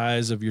into the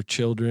eyes of your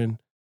children.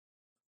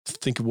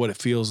 Think of what it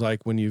feels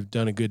like when you've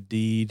done a good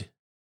deed.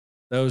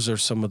 Those are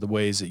some of the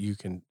ways that you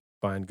can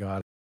find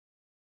God.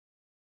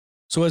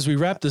 So as we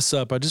wrap this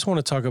up, I just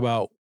want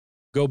to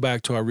go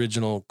back to our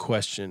original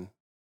question.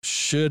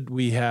 Should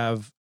we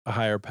have a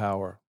higher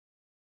power?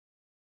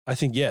 I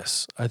think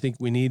yes. I think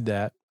we need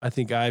that. I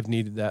think I've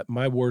needed that.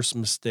 My worst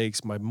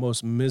mistakes, my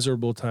most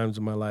miserable times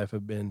in my life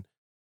have been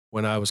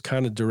when I was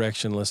kind of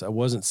directionless. I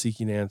wasn't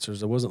seeking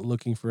answers. I wasn't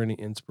looking for any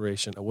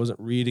inspiration. I wasn't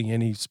reading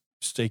any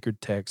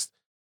sacred text.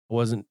 I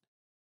wasn't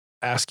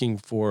asking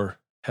for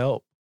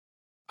help.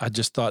 I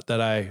just thought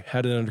that I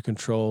had it under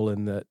control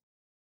and that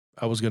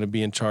I was going to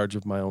be in charge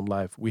of my own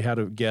life. We had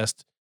a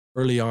guest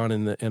early on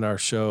in our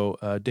show,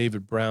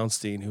 David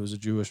Brownstein, who was a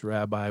Jewish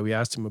rabbi. We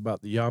asked him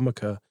about the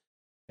yarmulke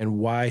and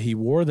why he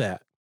wore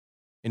that.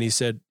 And he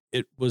said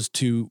it was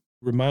to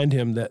remind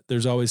him that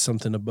there's always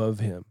something above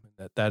him,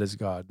 that is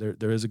God.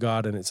 There is a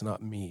God, and it's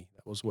not me.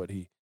 That was what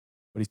he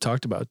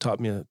talked about. It taught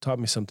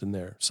me something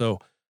there. So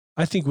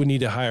I think we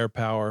need a higher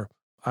power.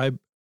 I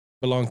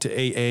belong to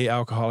AA,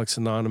 Alcoholics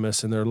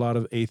Anonymous, and there are a lot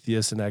of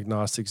atheists and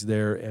agnostics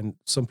there. And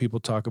some people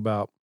talk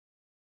about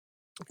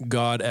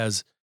God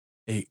as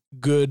a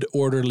good,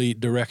 orderly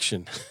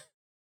direction.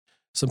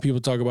 Some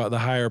people talk about the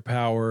higher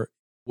power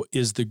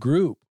is the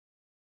group.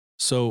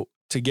 So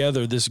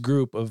together, this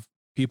group of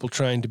people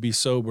trying to be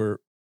sober,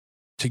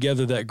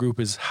 together that group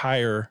is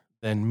higher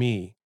than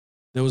me.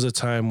 There was a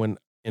time when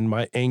in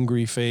my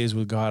angry phase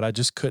with God, I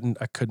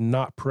could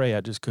not pray.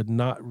 I just could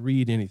not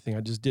read anything.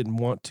 I just didn't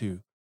want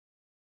to.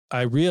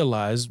 I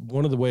realized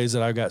one of the ways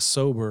that I got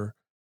sober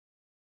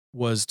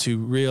was to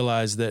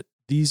realize that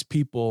these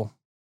people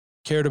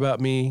cared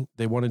about me.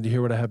 They wanted to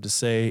hear what I have to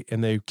say,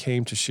 and they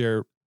came to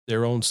share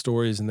their own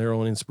stories and their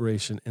own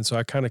inspiration. And so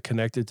I kind of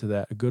connected to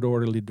that, a good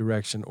orderly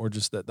direction, or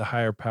just that the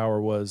higher power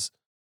was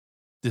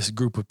this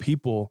group of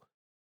people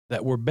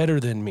that were better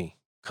than me,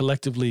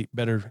 collectively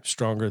better,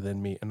 stronger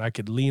than me. And I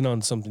could lean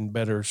on something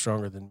better,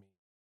 stronger than me.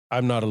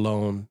 I'm not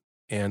alone,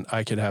 and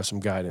I could have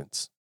some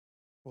guidance.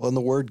 Well, and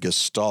the word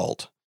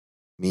gestalt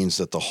means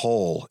that the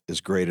whole is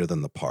greater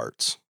than the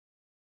parts.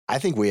 I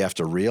think we have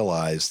to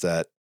realize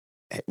that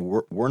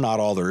we're not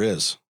all there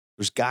is.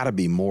 There's got to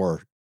be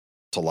more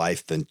to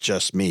life than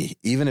just me,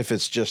 even if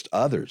it's just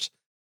others.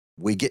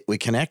 We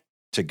connect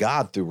to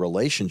God through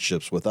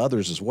relationships with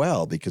others as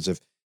well, because if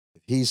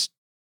he's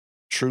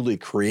truly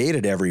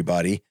created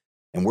everybody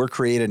and we're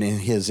created in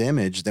his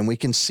image, then we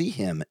can see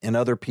him in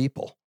other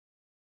people,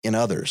 in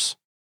others.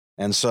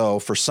 And so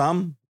for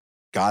some,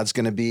 God's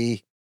going to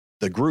be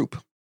the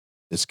group.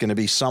 It's going to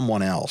be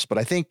someone else. But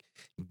I think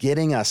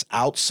getting us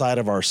outside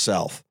of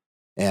ourselves,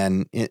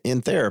 and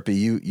in therapy,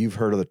 you've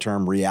heard of the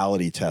term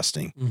reality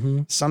testing.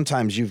 Mm-hmm.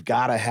 Sometimes you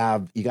got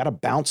to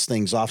bounce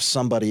things off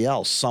somebody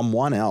else,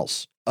 someone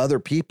else, other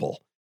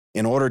people,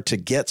 in order to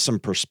get some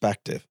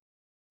perspective.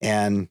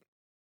 And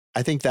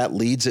I think that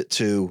leads it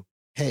to,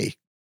 hey,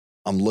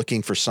 I'm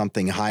looking for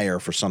something higher,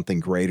 for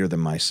something greater than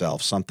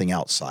myself, something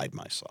outside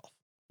myself.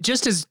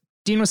 Just as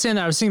Dean was saying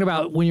that, I was thinking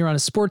about when you're on a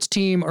sports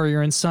team or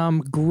you're in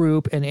some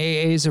group, and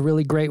AA is a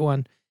really great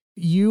one.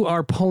 You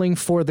are pulling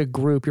for the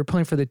group. You're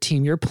pulling for the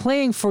team. You're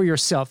playing for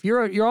yourself.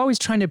 You're always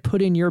trying to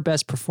put in your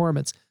best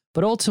performance,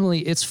 but ultimately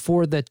it's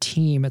for the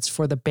team. It's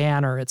for the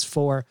banner. It's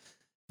for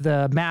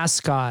the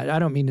mascot. I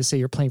don't mean to say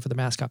you're playing for the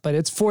mascot, but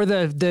it's for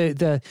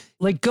the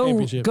like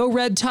go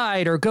Red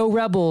Tide or go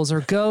Rebels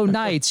or go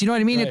Knights. You know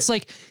what I mean? Right. It's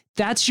like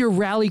that's your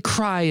rally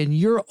cry, and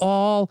you're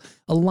all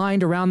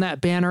aligned around that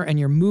banner, and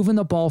you're moving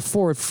the ball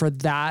forward for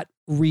that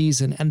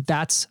reason. And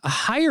that's a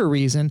higher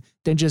reason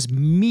than just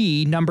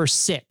me, number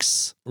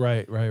 6.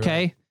 Right.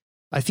 Okay. Right.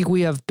 I think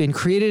we have been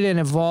created and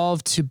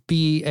evolved to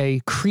be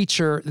a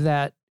creature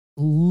that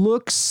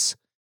looks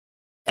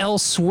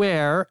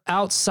elsewhere,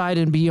 outside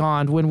and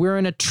beyond. When we're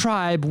in a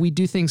tribe, we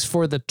do things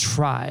for the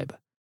tribe.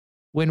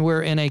 When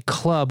we're in a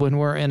club, when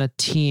we're in a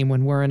team,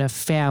 when we're in a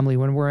family,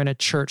 when we're in a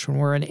church, when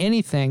we're in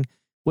anything,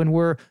 when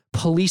we're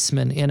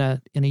policemen in a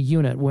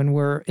unit, when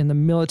we're in the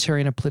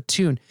military in a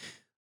platoon.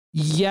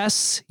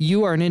 Yes,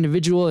 you are an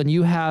individual and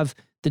you have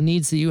the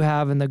needs that you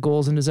have and the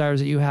goals and desires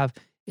that you have,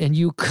 and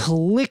you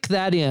click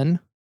that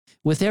in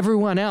with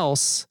everyone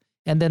else,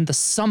 and then the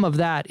sum of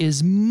that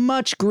is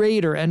much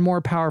greater and more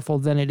powerful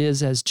than it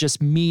is as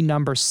just me,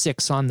 number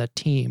 6 on the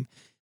team.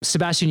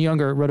 Sebastian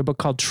Junger wrote a book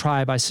called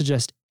Tribe. I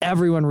suggest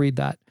everyone read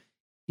that.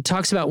 He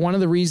talks about one of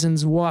the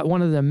reasons,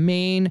 one of the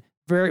main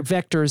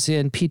vectors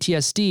in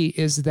PTSD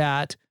is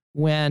that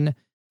when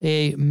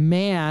a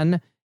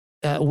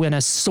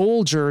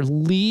soldier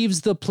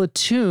leaves the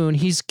platoon,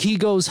 he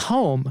goes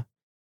home.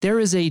 There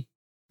is a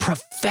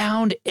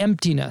profound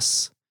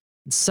emptiness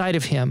inside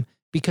of him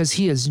because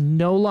he is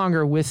no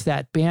longer with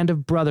that band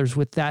of brothers,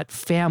 with that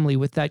family,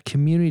 with that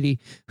community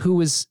who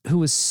was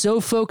so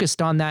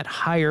focused on that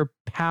higher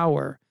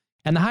power.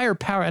 And the higher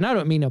power, and I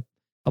don't mean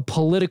a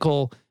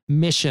political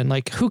mission.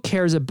 Like who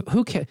cares what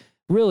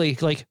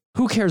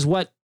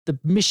the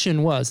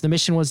mission was? The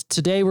mission was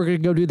today we're going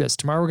to go do this.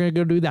 Tomorrow we're going to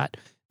go do that.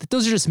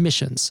 Those are just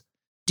missions,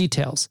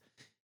 details.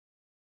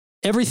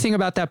 Everything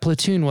about that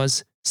platoon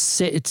was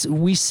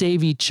we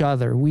save each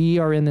other. We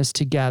are in this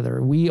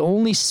together. We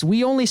only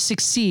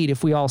succeed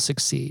if we all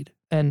succeed.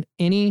 And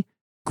any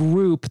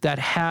group that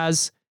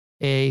has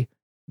a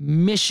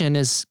mission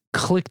is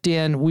clicked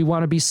in. We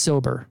want to be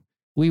sober.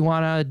 We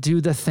want to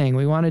do the thing.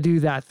 We want to do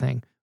that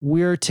thing.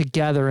 We're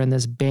together in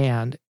this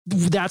band.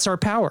 That's our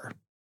power.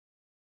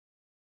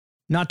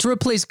 Not to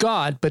replace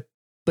God, but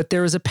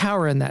there is a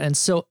power in that. And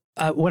so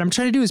what I'm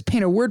trying to do is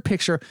paint a word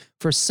picture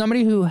for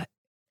somebody who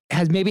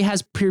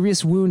has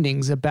previous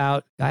woundings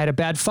about, I had a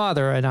bad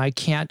father and I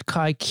can't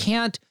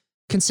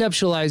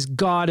conceptualize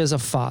God as a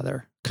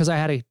father because I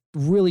had a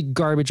really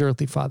garbage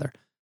earthly father.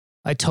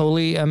 I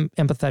totally am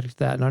empathetic to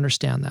that and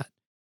understand that.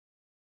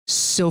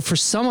 So for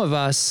some of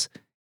us,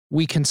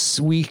 we can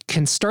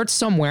start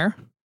somewhere,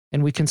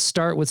 and we can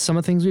start with some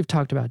of the things we've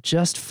talked about,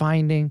 just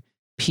finding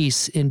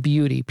peace in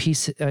beauty,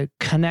 peace,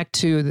 connect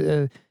to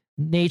the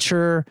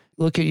nature,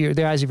 look at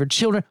the eyes of your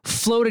children,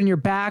 float in your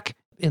back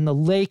in the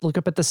lake, look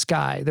up at the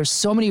sky. There's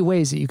so many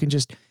ways that you can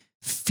just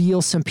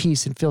feel some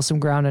peace and feel some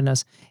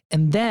groundedness.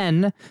 And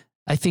then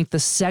I think the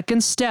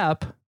second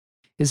step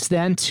is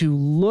then to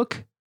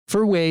look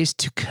for ways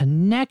to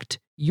connect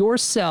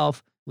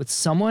yourself with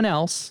someone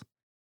else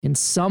in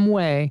some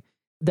way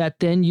that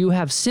then you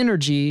have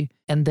synergy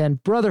and then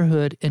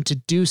brotherhood and to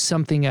do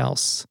something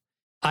else.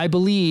 I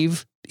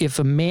believe if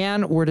a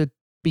man were to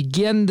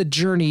begin the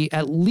journey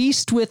at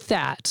least with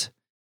that,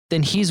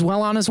 then he's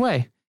well on his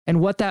way. And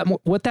what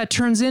that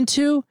turns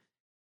into,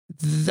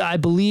 I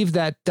believe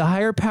that the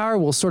higher power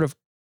will sort of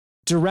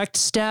direct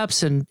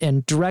steps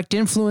and direct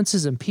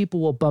influences, and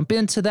people will bump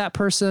into that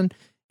person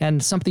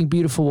and something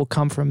beautiful will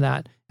come from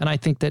that. And I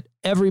think that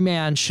every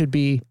man should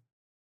be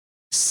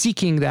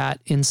seeking that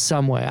in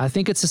some way. I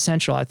think it's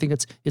essential. I think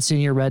it's in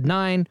your red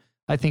 9.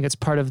 I think it's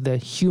part of the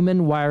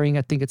human wiring.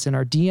 I think it's in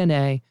our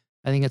DNA.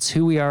 I think it's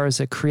who we are as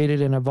a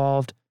created and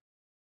evolved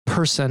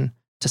person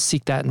to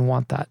seek that and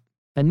want that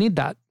and need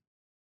that.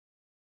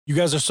 You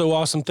guys are so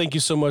awesome. Thank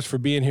you so much for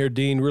being here,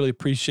 Dean. Really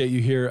appreciate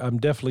you here. I'm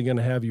definitely going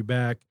to have you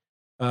back.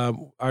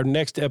 Our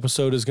next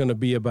episode is going to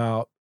be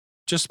about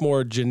just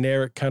more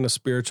generic kind of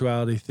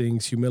spirituality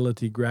things,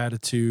 humility,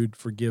 gratitude,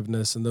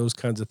 forgiveness, and those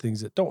kinds of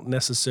things that don't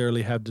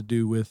necessarily have to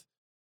do with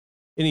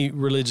any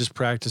religious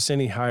practice,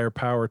 any higher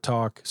power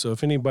talk. So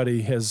if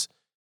anybody has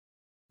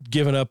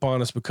given up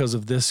on us because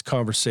of this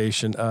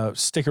conversation,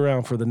 stick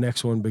around for the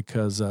next one,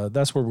 because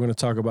that's where we're going to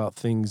talk about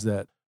things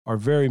that are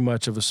very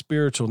much of a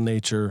spiritual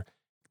nature.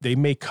 They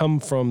may come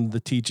from the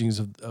teachings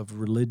of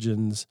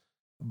religions,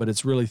 but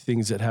it's really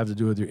things that have to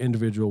do with your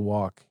individual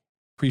walk.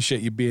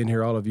 Appreciate you being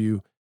here, all of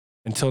you.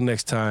 Until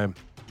next time,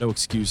 no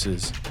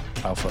excuses.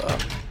 Alpha up.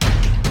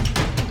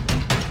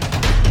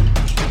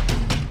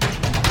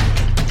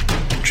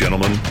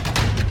 Gentlemen,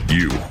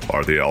 you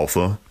are the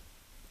Alpha,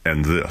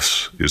 and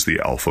this is the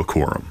Alpha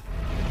Quorum.